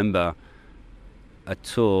remember a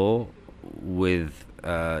Tour with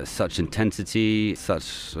such intensity,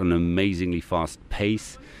 such an amazingly fast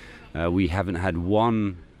pace. We haven't had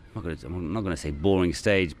one, I'm not going to say boring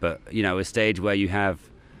stage, but you know, a stage where you have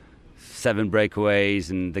 7 breakaways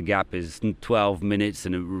and the gap is 12 minutes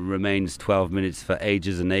and it remains 12 minutes for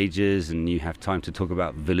ages and ages, and you have time to talk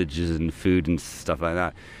about villages and food and stuff like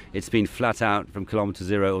that. It's been flat out from kilometre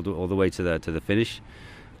zero all the way to the finish.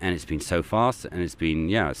 And it's been so fast, and it's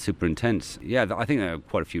been, super intense. Yeah, I think there are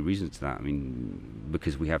quite a few reasons to that. I mean,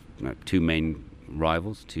 because we have 2 main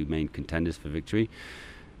rivals, 2 main contenders for victory,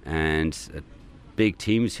 and big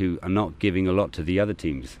teams who are not giving a lot to the other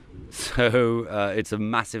teams. So it's a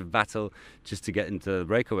massive battle just to get into the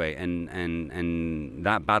breakaway, and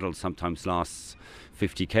that battle sometimes lasts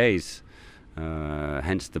 50 Ks,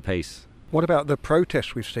 hence the pace. What about the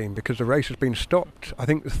protests we've seen? Because the race has been stopped, I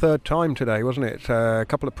think the 3rd time today, wasn't it? A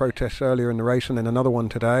couple of protests earlier in the race and then another one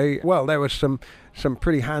today. Well, there was some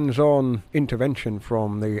pretty hands-on intervention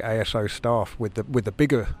from the ASO staff with the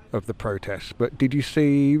bigger of the protests. But did you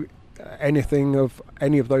see anything of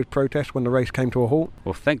any of those protests when the race came to a halt?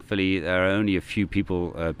 Well, thankfully, there are only a few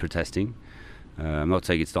people protesting. I'm not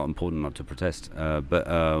saying it's not important not to protest,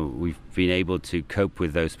 but we've been able to cope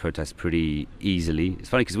with those protests pretty easily. It's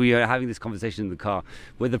funny because we were having this conversation in the car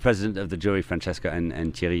with the president of the jury, Francesca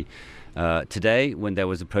and Thierry. Today, when there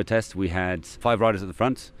was a protest, we had 5 riders at the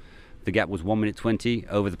front. The gap was 1 minute 20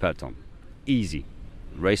 over the peloton. Easy.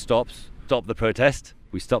 Race stops, stop the protest.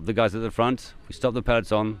 We stop the guys at the front, we stop the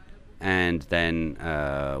peloton, and then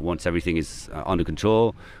once everything is under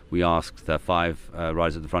control, we ask the 5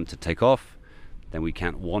 riders at the front to take off. Then we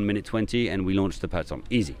count 1 minute 20 and we launch the peloton.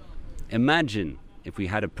 Easy. Imagine if we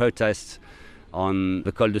had a protest on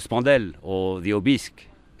the Col de Spandel or the Aubisque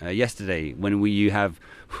yesterday, when you have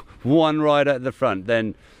 1 rider at the front,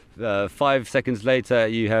 then 5 seconds later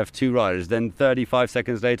you have 2 riders, then 35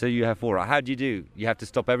 seconds later you have 4. How do you do? You have to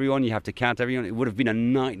stop everyone, you have to count everyone. It would have been a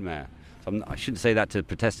nightmare. So I shouldn't say that to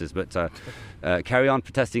protesters, but carry on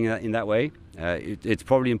protesting in that way. It's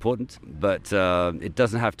probably important, but it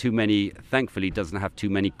doesn't have too many, thankfully, doesn't have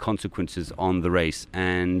too many consequences on the race.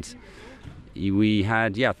 And we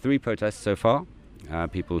had, 3 protests so far.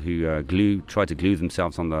 People who try to glue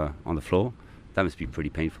themselves on the floor. That must be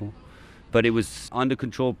pretty painful. But it was under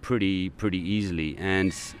control pretty easily.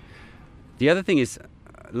 And the other thing is,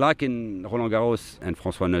 like in Roland Garros, and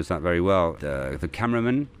François knows that very well, the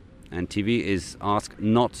cameraman and TV is asked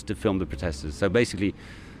not to film the protesters. So basically,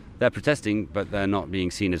 they're protesting, but they're not being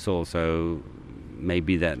seen at all. So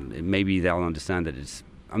maybe they'll understand that it's.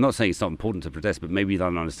 I'm not saying it's not important to protest, but maybe they'll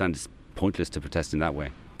understand it's pointless to protest in that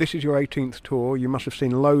way. This is your 18th tour. You must have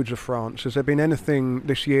seen loads of France. Has there been anything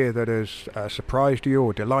this year that has surprised you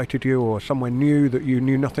or delighted you, or somewhere new that you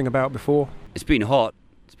knew nothing about before? It's been hot.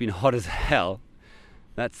 It's been hot as hell.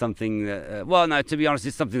 That's something that, to be honest,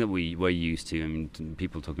 it's something that we're used to. I mean,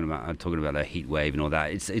 people talking about a heat wave and all that.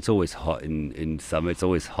 It's always hot in summer. It's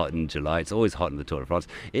always hot in July. It's always hot in the Tour de France.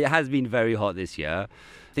 It has been very hot this year.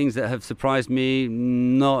 Things that have surprised me,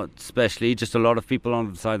 not especially. Just a lot of people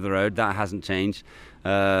on the side of the road. That hasn't changed.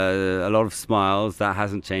 A lot of smiles. That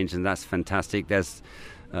hasn't changed, and that's fantastic. There's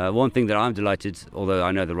one thing that I'm delighted, although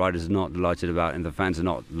I know the riders are not delighted about and the fans are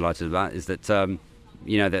not delighted about, is that the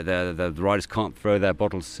riders can't throw their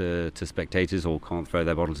bottles to spectators or can't throw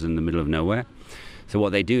their bottles in the middle of nowhere. So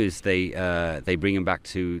what they do is they bring them back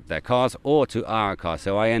to their cars or to our car.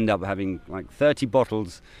 So I end up having like 30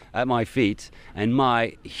 bottles at my feet, and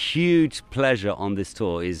my huge pleasure on this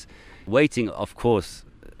tour is waiting, of course,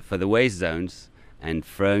 for the waste zones and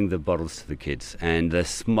throwing the bottles to the kids. And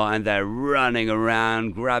they're running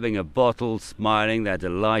around, grabbing a bottle, smiling, they're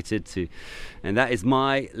delighted to. And that is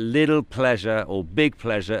my little pleasure or big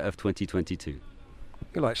pleasure of 2022.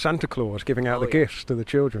 You're like Santa Claus giving out the gifts to the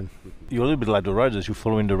children. You're a little bit like the riders. You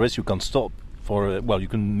follow in the race, you can't stop you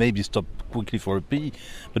can maybe stop quickly for a pee,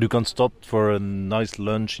 but you can't stop for a nice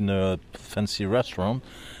lunch in a fancy restaurant.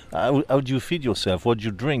 How do you feed yourself? What do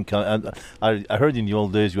you drink? I heard in the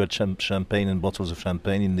old days you had champagne and bottles of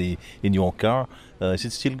champagne in your car. Is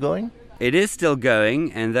it still going? It is still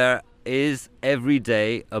going, and there is every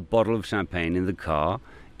day a bottle of champagne in the car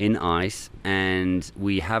in ice, and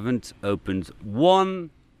we haven't opened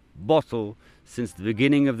one bottle since the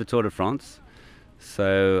beginning of the Tour de France.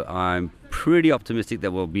 So I'm pretty optimistic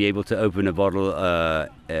that we'll be able to open a bottle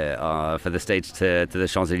for the stage to the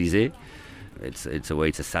Champs-Élysées. It's a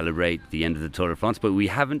way to celebrate the end of the Tour de France, but we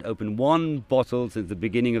haven't opened one bottle since the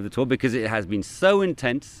beginning of the tour because it has been so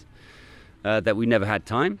intense that we never had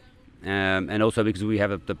time. And also because we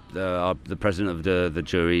have the president of the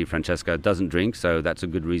jury, Francesca, doesn't drink, so that's a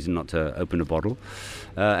good reason not to open a bottle.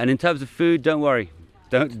 And in terms of food, don't worry,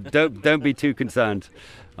 don't be too concerned.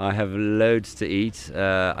 I have loads to eat.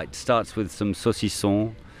 It starts with some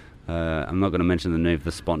saucisson. I'm not going to mention the name of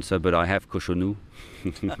the sponsor, but I have cochonou.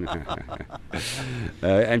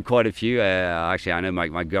 And quite a few. Actually, I know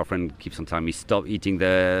my girlfriend keeps on telling me stop eating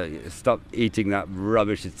that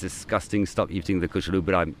rubbish. It's disgusting. Stop eating the cochonou.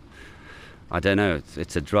 But I don't know.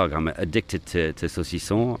 It's a drug. I'm addicted to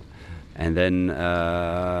saucisson. And then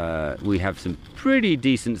we have some pretty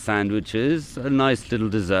decent sandwiches, a nice little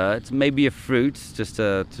dessert, maybe a fruit, just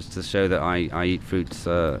to show that I eat fruits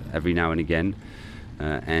every now and again,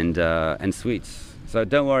 and sweets. So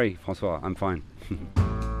don't worry, Francois, I'm fine.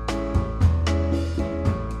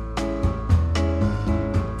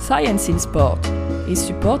 Science in Sport is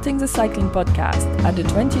supporting the cycling podcast at the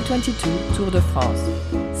 2022 Tour de France.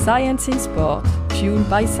 Science in Sport, fueled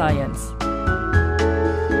by science.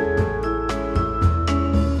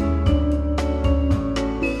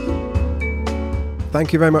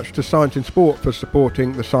 Thank you very much to Science in Sport for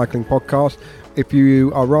supporting the cycling podcast. If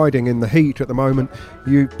you are riding in the heat at the moment,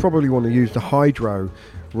 you probably want to use the Hydro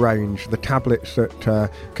range, the tablets that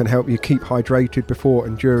can help you keep hydrated before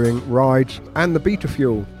and during rides, and the Beta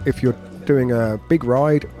Fuel. If you're doing a big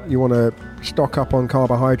ride, you want to stock up on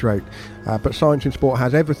carbohydrate. But Science in Sport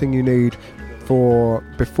has everything you need for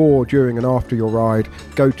before, during and after your ride.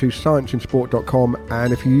 Go to scienceinsport.com,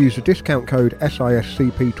 and if you use the discount code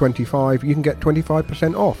SISCP25 you can get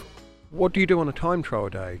 25% off. What do you do on a time trial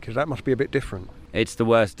day? Because that must be a bit different. It's the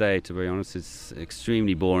worst day, to be honest. It's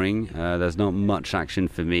extremely boring. There's not much action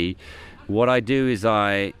for me. What I do is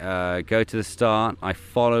I go to the start, I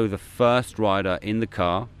follow the first rider in the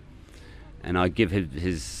car, and I give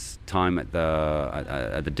his time at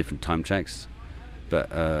the different time checks.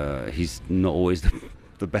 But he's not always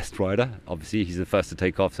the best rider. Obviously, he's the first to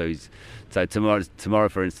take off. So tomorrow,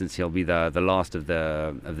 for instance, he'll be the last of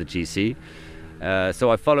the GC. So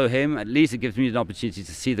I follow him. At least it gives me an opportunity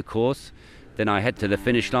to see the course. Then I head to the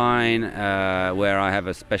finish line where I have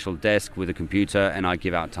a special desk with a computer and I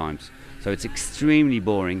give out times. So it's extremely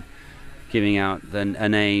boring giving out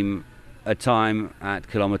a time at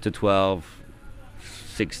kilometer 12,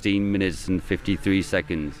 16 minutes and 53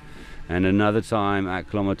 seconds. And another time at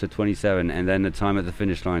kilometer 27, and then a time at the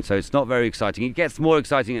finish line. So it's not very exciting. It gets more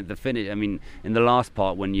exciting at the finish. I mean, in the last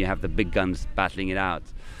part when you have the big guns battling it out.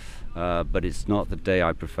 But it's not the day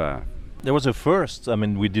I prefer. There was a first,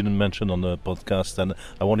 we didn't mention on the podcast, and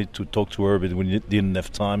I wanted to talk to her, but we didn't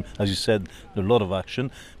have time. As you said, a lot of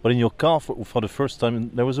action. But in your car, for the first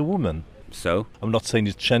time, there was a woman. So I'm not saying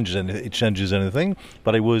it changes anything,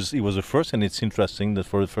 but it was the first, and it's interesting that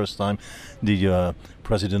for the first time, the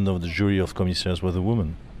president of the jury of commissaires was a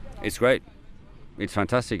woman. it's great. It's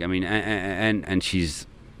fantastic. I mean, and she's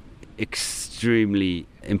extremely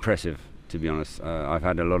impressive, to be honest. I've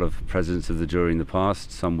had a lot of presidents of the jury in the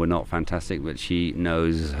past. Some were not fantastic, but she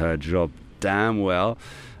knows her job damn well.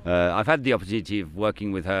 I've had the opportunity of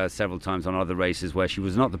working with her several times on other races where she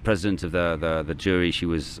was not the president of the jury. She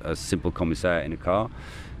was a simple commissaire in a car.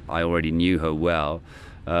 I already knew her well,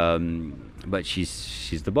 but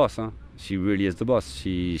she's the boss, huh? She really is the boss.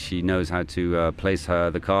 She knows how to place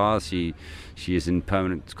the cars. She is in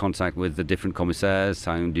permanent contact with the different commissaires,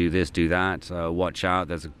 saying do this, do that, watch out,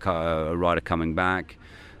 there's a rider coming back.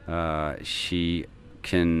 She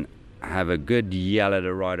can have a good yell at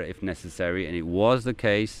a rider if necessary, and it was the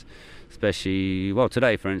case, especially, well,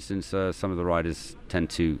 today, for instance, some of the riders tend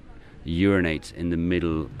to urinate in the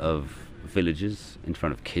middle of villages in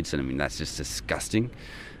front of kids, and I mean, that's just disgusting.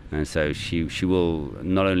 And so she will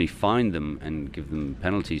not only fine them and give them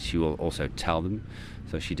penalties, she will also tell them.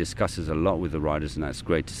 So she discusses a lot with the riders, and that's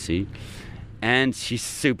great to see. And she's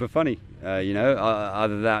super funny.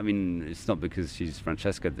 Other than that, I mean, it's not because she's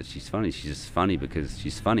Francesca that she's funny. She's just funny because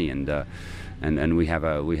she's funny, and we have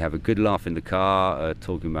a good laugh in the car,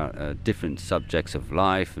 talking about different subjects of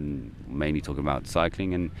life, and mainly talking about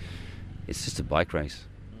cycling. And it's just a bike race.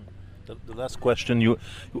 The last question, you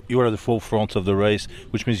were at the forefront of the race,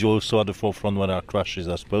 which means you also at the forefront when there are crashes,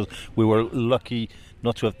 I suppose. We were lucky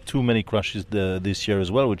not to have too many crashes this year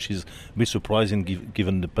as well, which is a bit surprising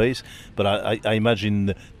given the pace. But I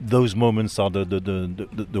imagine those moments are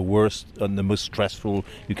the worst and the most stressful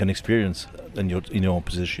you can experience in your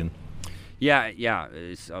position. Yeah,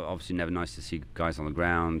 it's obviously never nice to see guys on the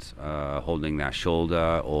ground holding their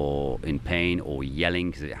shoulder or in pain or yelling,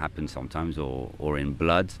 because it happens sometimes, or in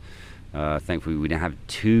blood. Thankfully, we didn't have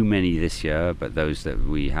too many this year, but those that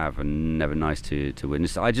we have are never nice to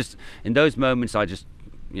witness. In those moments, I just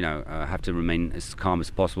have to remain as calm as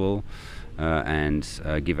possible and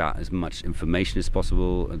give out as much information as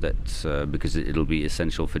possible. Because it'll be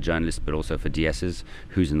essential for journalists, but also for DSs.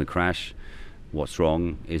 Who's in the crash? What's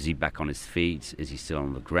wrong? Is he back on his feet? Is he still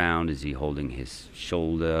on the ground? Is he holding his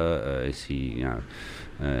shoulder? Is he,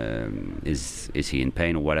 is he in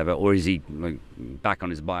pain or whatever? Or is he back on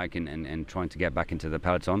his bike and trying to get back into the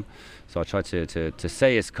peloton? So I tried to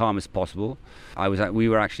stay as calm as possible. We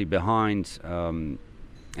were actually behind, and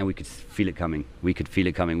we could feel it coming.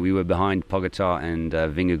 We were behind Pogačar and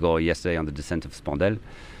Vingegaard yesterday on the descent of Spandel.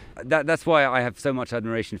 That's why I have so much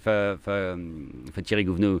admiration for Thierry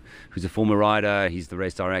Gouvenou, who's a former rider. He's the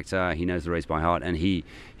race director. He knows the race by heart, and he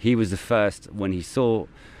was the first. When he saw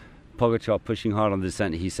Pogačar pushing hard on the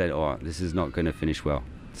descent, he said, "Oh, this is not going to finish well.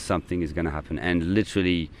 Something is going to happen." And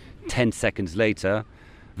literally 10 seconds later,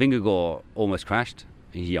 Vingegaard almost crashed.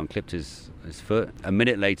 He unclipped his foot. A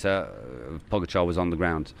minute later, Pogačar was on the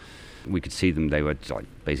ground. We could see them. They were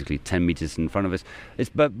basically 10 meters in front of us.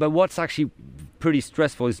 But what's actually pretty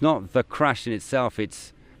stressful is not the crash in itself.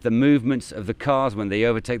 It's the movements of the cars when they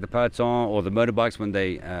overtake the peloton, or the motorbikes when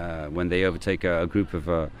they overtake a group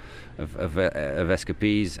of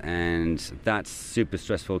escapees, and that's super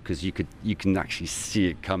stressful because you can actually see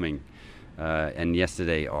it coming. And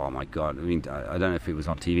yesterday, oh my God! I mean, I don't know if it was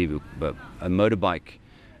on TV, but a motorbike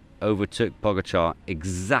overtook Pogačar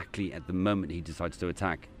exactly at the moment he decides to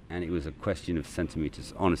attack. And it was a question of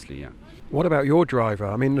centimeters, honestly, yeah. What about your driver?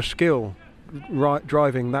 I mean, the skill,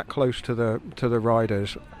 driving that close to the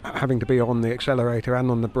riders, having to be on the accelerator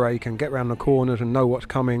and on the brake and get around the corners and know what's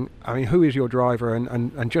coming. I mean, who is your driver,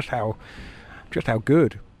 and just how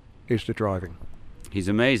good is the driving? He's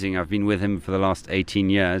amazing. I've been with him for the last 18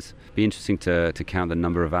 years. It'd be interesting to count the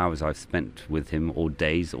number of hours I've spent with him, or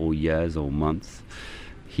days, or years, or months.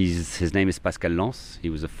 His name is Pascal Lance. He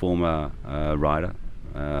was a former rider.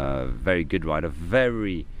 Very good rider,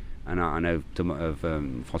 and I know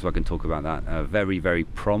François can talk about that, a very, very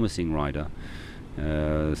promising rider.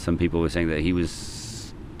 Some people were saying that he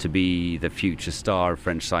was to be the future star of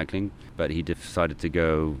French cycling, but he decided to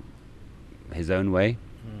go his own way,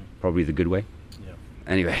 probably the good way. Yeah.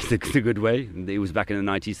 Anyway, the good way. It was back in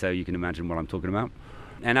the 90s, so you can imagine what I'm talking about.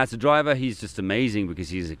 And as a driver, he's just amazing because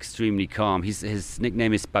he's extremely calm. His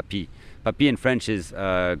nickname is Papy. Papy in French is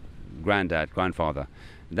grandfather.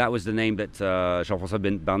 That was the name that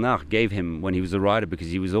Jean-François Bernard gave him when he was a rider,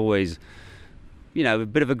 because he was always, a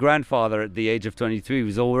bit of a grandfather at the age of 23. He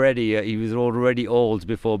was already old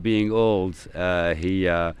before being old. He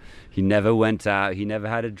never went out. He never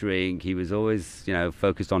had a drink. He was always,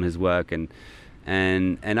 focused on his work, and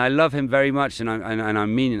And I love him very much, and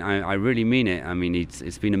I really mean it. I mean,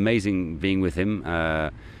 it's been amazing being with him.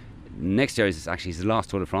 Next year is actually his last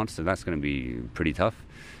Tour de France, so that's going to be pretty tough.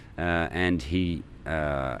 And he's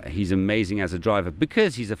amazing as a driver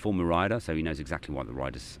because he's a former rider, so he knows exactly what the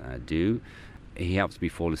riders do. He helps me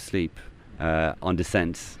fall asleep on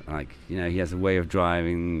descents. He has a way of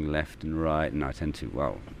driving left and right, and I tend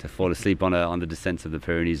to fall asleep on the descents of the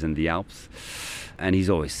Pyrenees and the Alps. And he's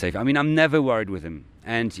always safe. I mean, I'm never worried with him.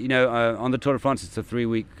 And, on the Tour de France, it's a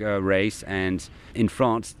 3-week race. And in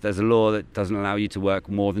France, there's a law that doesn't allow you to work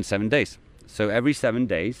more than 7 days. So every 7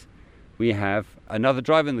 days, we have another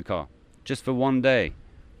driver in the car, just for 1 day.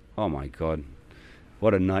 Oh, my God.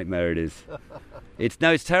 What a nightmare it is. It's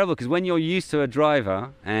terrible, because when you're used to a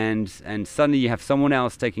driver and suddenly you have someone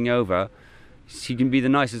else taking over, he can be the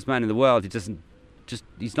nicest man in the world.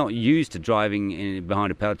 He's not used to driving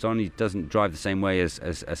behind a peloton. He doesn't drive the same way as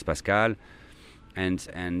Pascal,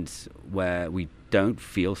 and where we don't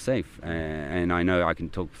feel safe. And I know I can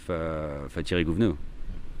talk for Thierry Gouvenou.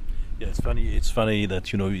 Yeah, it's funny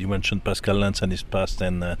that you mentioned Pascal Lantz and his past,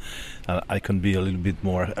 and I can be a little bit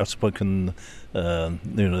more outspoken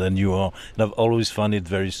than you are. And I've always found it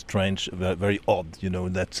very strange, very odd.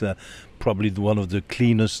 That probably one of the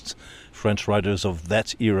cleanest French riders of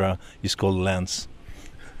that era is called Lantz.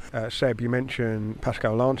 Seb, you mentioned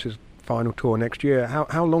Pascal Lance's final tour next year.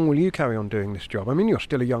 How long will you carry on doing this job? I mean, you're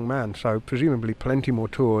still a young man, so presumably plenty more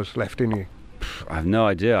tours left in you. I have no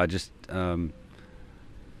idea. I just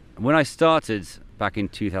when I started back in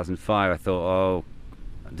 2005, I thought, oh,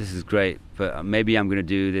 this is great, but maybe I'm going to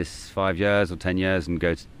do this 5 years or 10 years and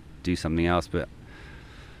go to do something else. But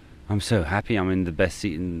I'm so happy. I'm in the best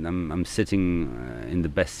seat, and I'm sitting in the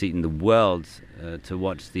best seat in the world to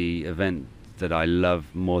watch the event that I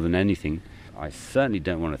love more than anything. I certainly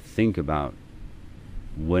don't want to think about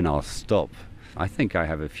when I'll stop. I think I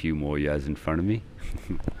have a few more years in front of me.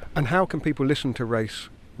 And how can people listen to Race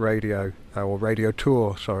Radio, or Radio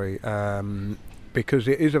Tour, sorry, because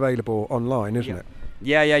it is available online, isn't it?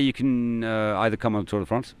 Yeah, you can either come on Tour de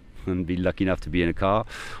France and be lucky enough to be in a car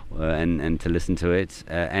and to listen to it.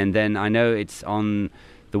 And then I know it's on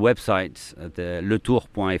the website, the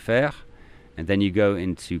letour.fr, and then you go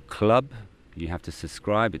into Club. You have to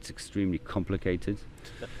subscribe. It's extremely complicated.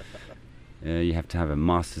 You have to have a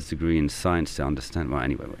master's degree in science to understand. Well,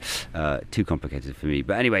 anyway, too complicated for me.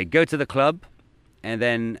 But anyway, go to the Club and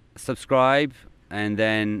then subscribe. And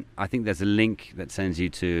then I think there's a link that sends you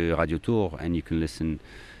to Radio Tour, and you can listen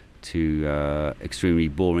to extremely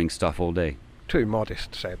boring stuff all day. Too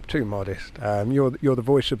modest, Seb. Too modest. You're the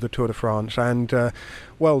voice of the Tour de France, and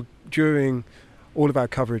during all of our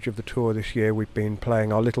coverage of the Tour this year, we've been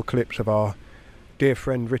playing our little clips of our dear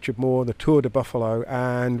friend Richard Moore, the Tour de Buffalo,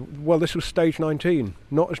 and this was stage 19,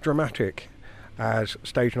 not as dramatic as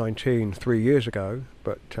stage 19 3 years ago.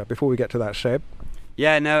 But before we get to that, Seb.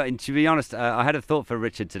 Yeah, no, and to be honest, I had a thought for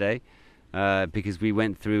Richard today, because we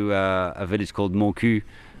went through a village called Mon Cul,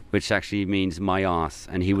 which actually means my arse,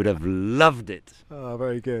 and he would have loved it. Oh,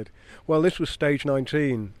 very good. Well, this was stage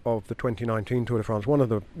 19 of the 2019 Tour de France, one of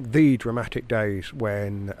the dramatic days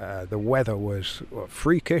when the weather was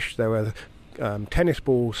freakish. There were tennis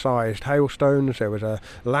ball-sized hailstones, there was a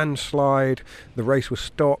landslide, the race was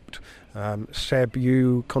stopped. Seb,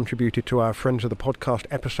 you contributed to our Friends of the Podcast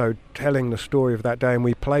episode telling the story of that day, and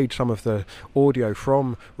we played some of the audio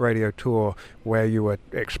from Radio Tour where you were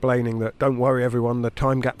explaining that, don't worry everyone, the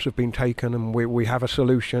time gaps have been taken and we have a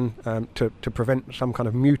solution to prevent some kind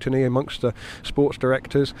of mutiny amongst the sports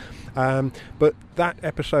directors. But that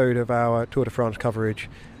episode of our Tour de France coverage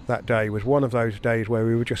that day was one of those days where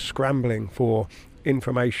we were just scrambling for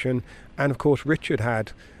information, and of course Richard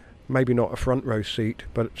had maybe not a front row seat,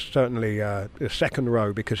 but certainly a second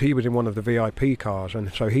row, because he was in one of the VIP cars,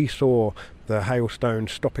 and so he saw the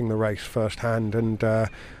hailstones stopping the race firsthand. And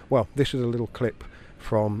this is a little clip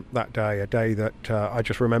from that day, a day that I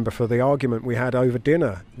just remember for the argument we had over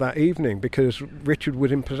dinner that evening, because Richard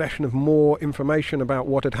was in possession of more information about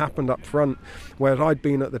what had happened up front, whereas I'd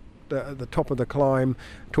been at the top of the climb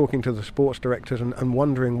talking to the sports directors and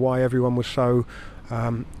wondering why everyone was so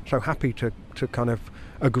happy to kind of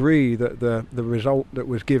agree that the result that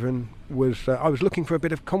was given was I was looking for a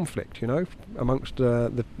bit of conflict, amongst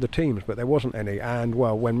the teams, but there wasn't any. And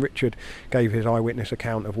when Richard gave his eyewitness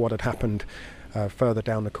account of what had happened further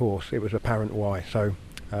down the course, it was apparent why. So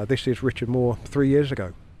this is Richard Moore 3 years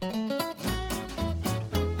ago.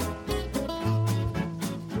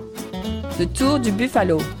 The Tour du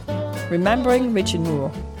Buffalo, remembering Richard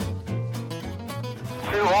Moore.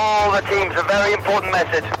 To all the teams, a very important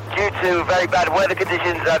message. Due to very bad weather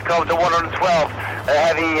conditions at kilometre 112,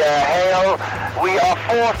 heavy hail. We are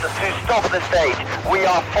forced to stop the stage. We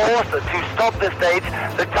are forced to stop the stage.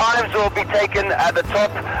 The times will be taken at the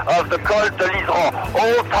top of the Col de l'Iseran.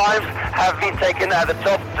 All times have been taken at the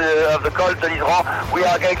top of the Col de l'Iseran. We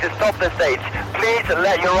are going to stop the stage. Please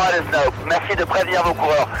let your riders know. Merci de prévenir vos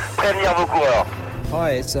coureurs. Prévenir vos coureurs.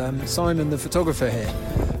 Hi, it's Simon, the photographer here.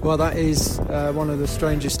 Well, that is one of the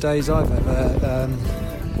strangest days I've ever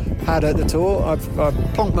had at the Tour. I've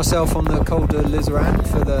plonked myself on the Col de l'Iseran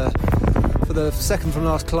for the second from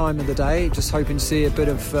last climb of the day, just hoping to see a bit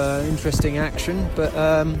of interesting action, but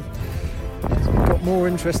it's got more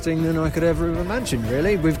interesting than I could ever have imagined,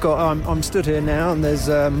 really. We've got I'm stood here now, and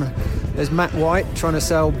there's Matt White trying to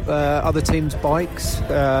sell other teams' bikes.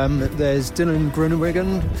 There's Dylan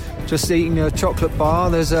Grunewagen just eating a chocolate bar.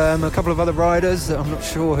 There's a couple of other riders. I'm not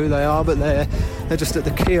sure who they are, but they're just at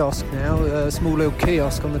the kiosk now, a small little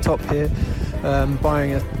kiosk on the top here,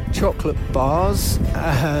 buying chocolate bars.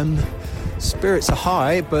 Spirits are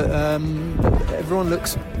high, but everyone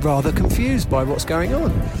looks rather confused by what's going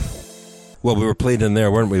on. Well, we were played in there,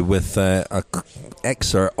 weren't we, with an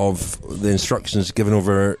excerpt of the instructions given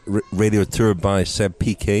over Radio Tour by Seb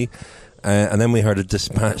Piquet, and then we heard a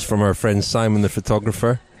dispatch from our friend Simon, the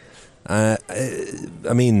photographer. I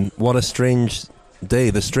mean, what a strange day,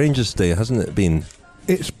 the strangest day, hasn't it been?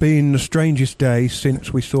 It's been the strangest day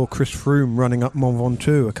since we saw Chris Froome running up Mont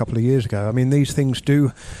Ventoux a couple of years ago. I mean, these things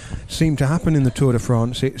do seem to happen in the Tour de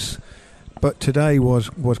France. But today was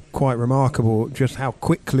quite remarkable, just how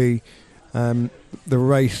quickly the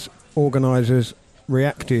race organisers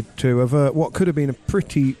reacted to avert what could have been a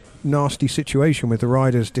pretty nasty situation with the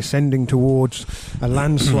riders descending towards a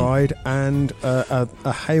landslide and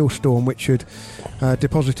a hailstorm which had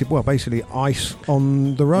deposited, well, basically ice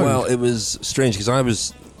on the road. Well, it was strange because I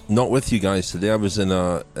was not with you guys today. I was in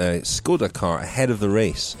a Skoda car ahead of the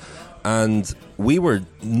race, and we were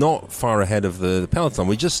not far ahead of the peloton.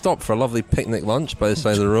 We just stopped for a lovely picnic lunch by the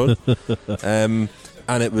side of the road.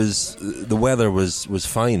 And it was, the weather was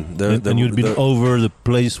fine. And you'd been over the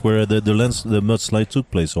place where the mudslide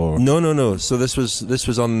took place, or no. So this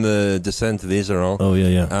was on the descent of the Iseran. Oh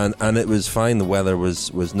yeah. And it was fine. The weather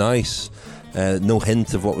was nice. No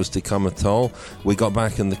hint of what was to come at all. We got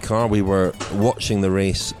back in the car. We were watching the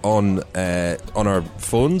race on our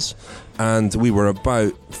phones, and we were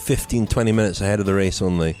about 15-20 minutes ahead of the race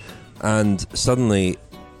only. And suddenly,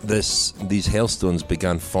 these hailstones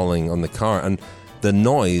began falling on the car, and the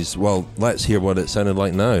noise, well, let's hear what it sounded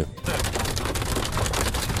like now.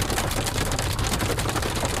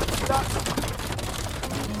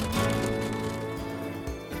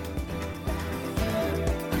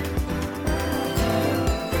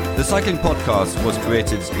 The Cycling Podcast was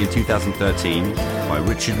created in 2013 by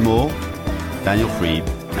Richard Moore, Daniel Freeb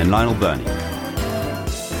and Lionel Burney.